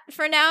with that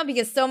for now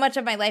because so much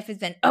of my life has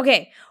been,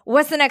 okay,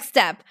 what's the next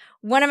step?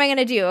 What am I going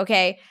to do?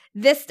 Okay,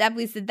 this step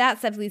leads to that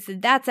step leads to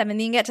that step. And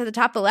then you get to the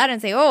top of the ladder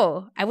and say,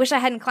 oh, I wish I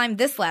hadn't climbed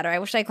this ladder. I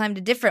wish I climbed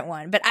a different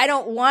one. But I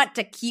don't want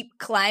to keep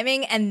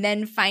climbing and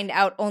then find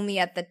out only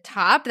at the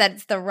top that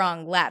it's the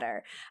wrong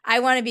ladder.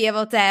 I want to be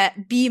able to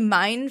be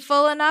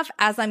mindful enough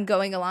as I'm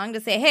going along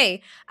to say,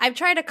 hey, I've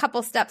tried a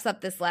couple steps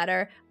up this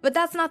ladder, but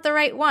that's not the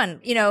right one.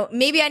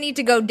 Maybe I need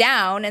to go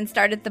down and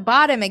start at the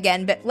bottom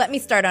again, but let me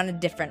start on a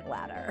different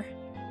ladder.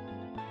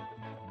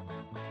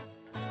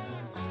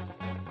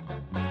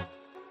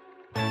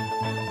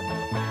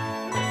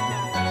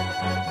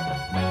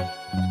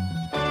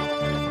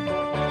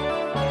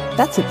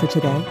 That's it for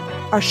today.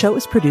 Our show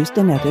is produced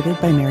and edited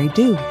by Mary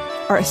Dew.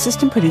 Our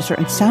assistant producer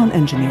and sound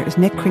engineer is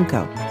Nick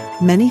Krinko.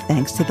 Many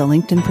thanks to the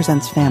LinkedIn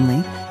Presents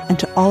family and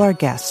to all our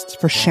guests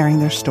for sharing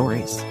their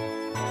stories.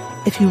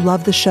 If you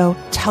love the show,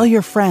 tell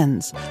your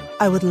friends.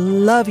 I would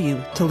love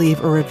you to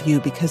leave a review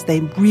because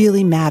they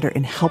really matter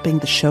in helping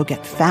the show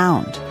get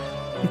found.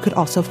 You could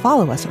also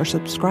follow us or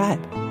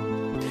subscribe.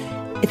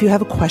 If you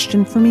have a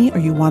question for me or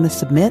you want to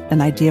submit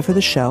an idea for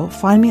the show,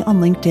 find me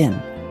on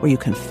LinkedIn, where you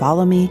can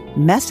follow me,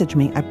 message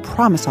me, I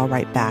promise I'll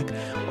write back,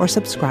 or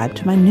subscribe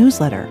to my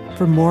newsletter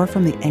for more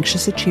from the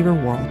Anxious Achiever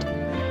world.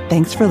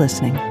 Thanks for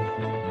listening.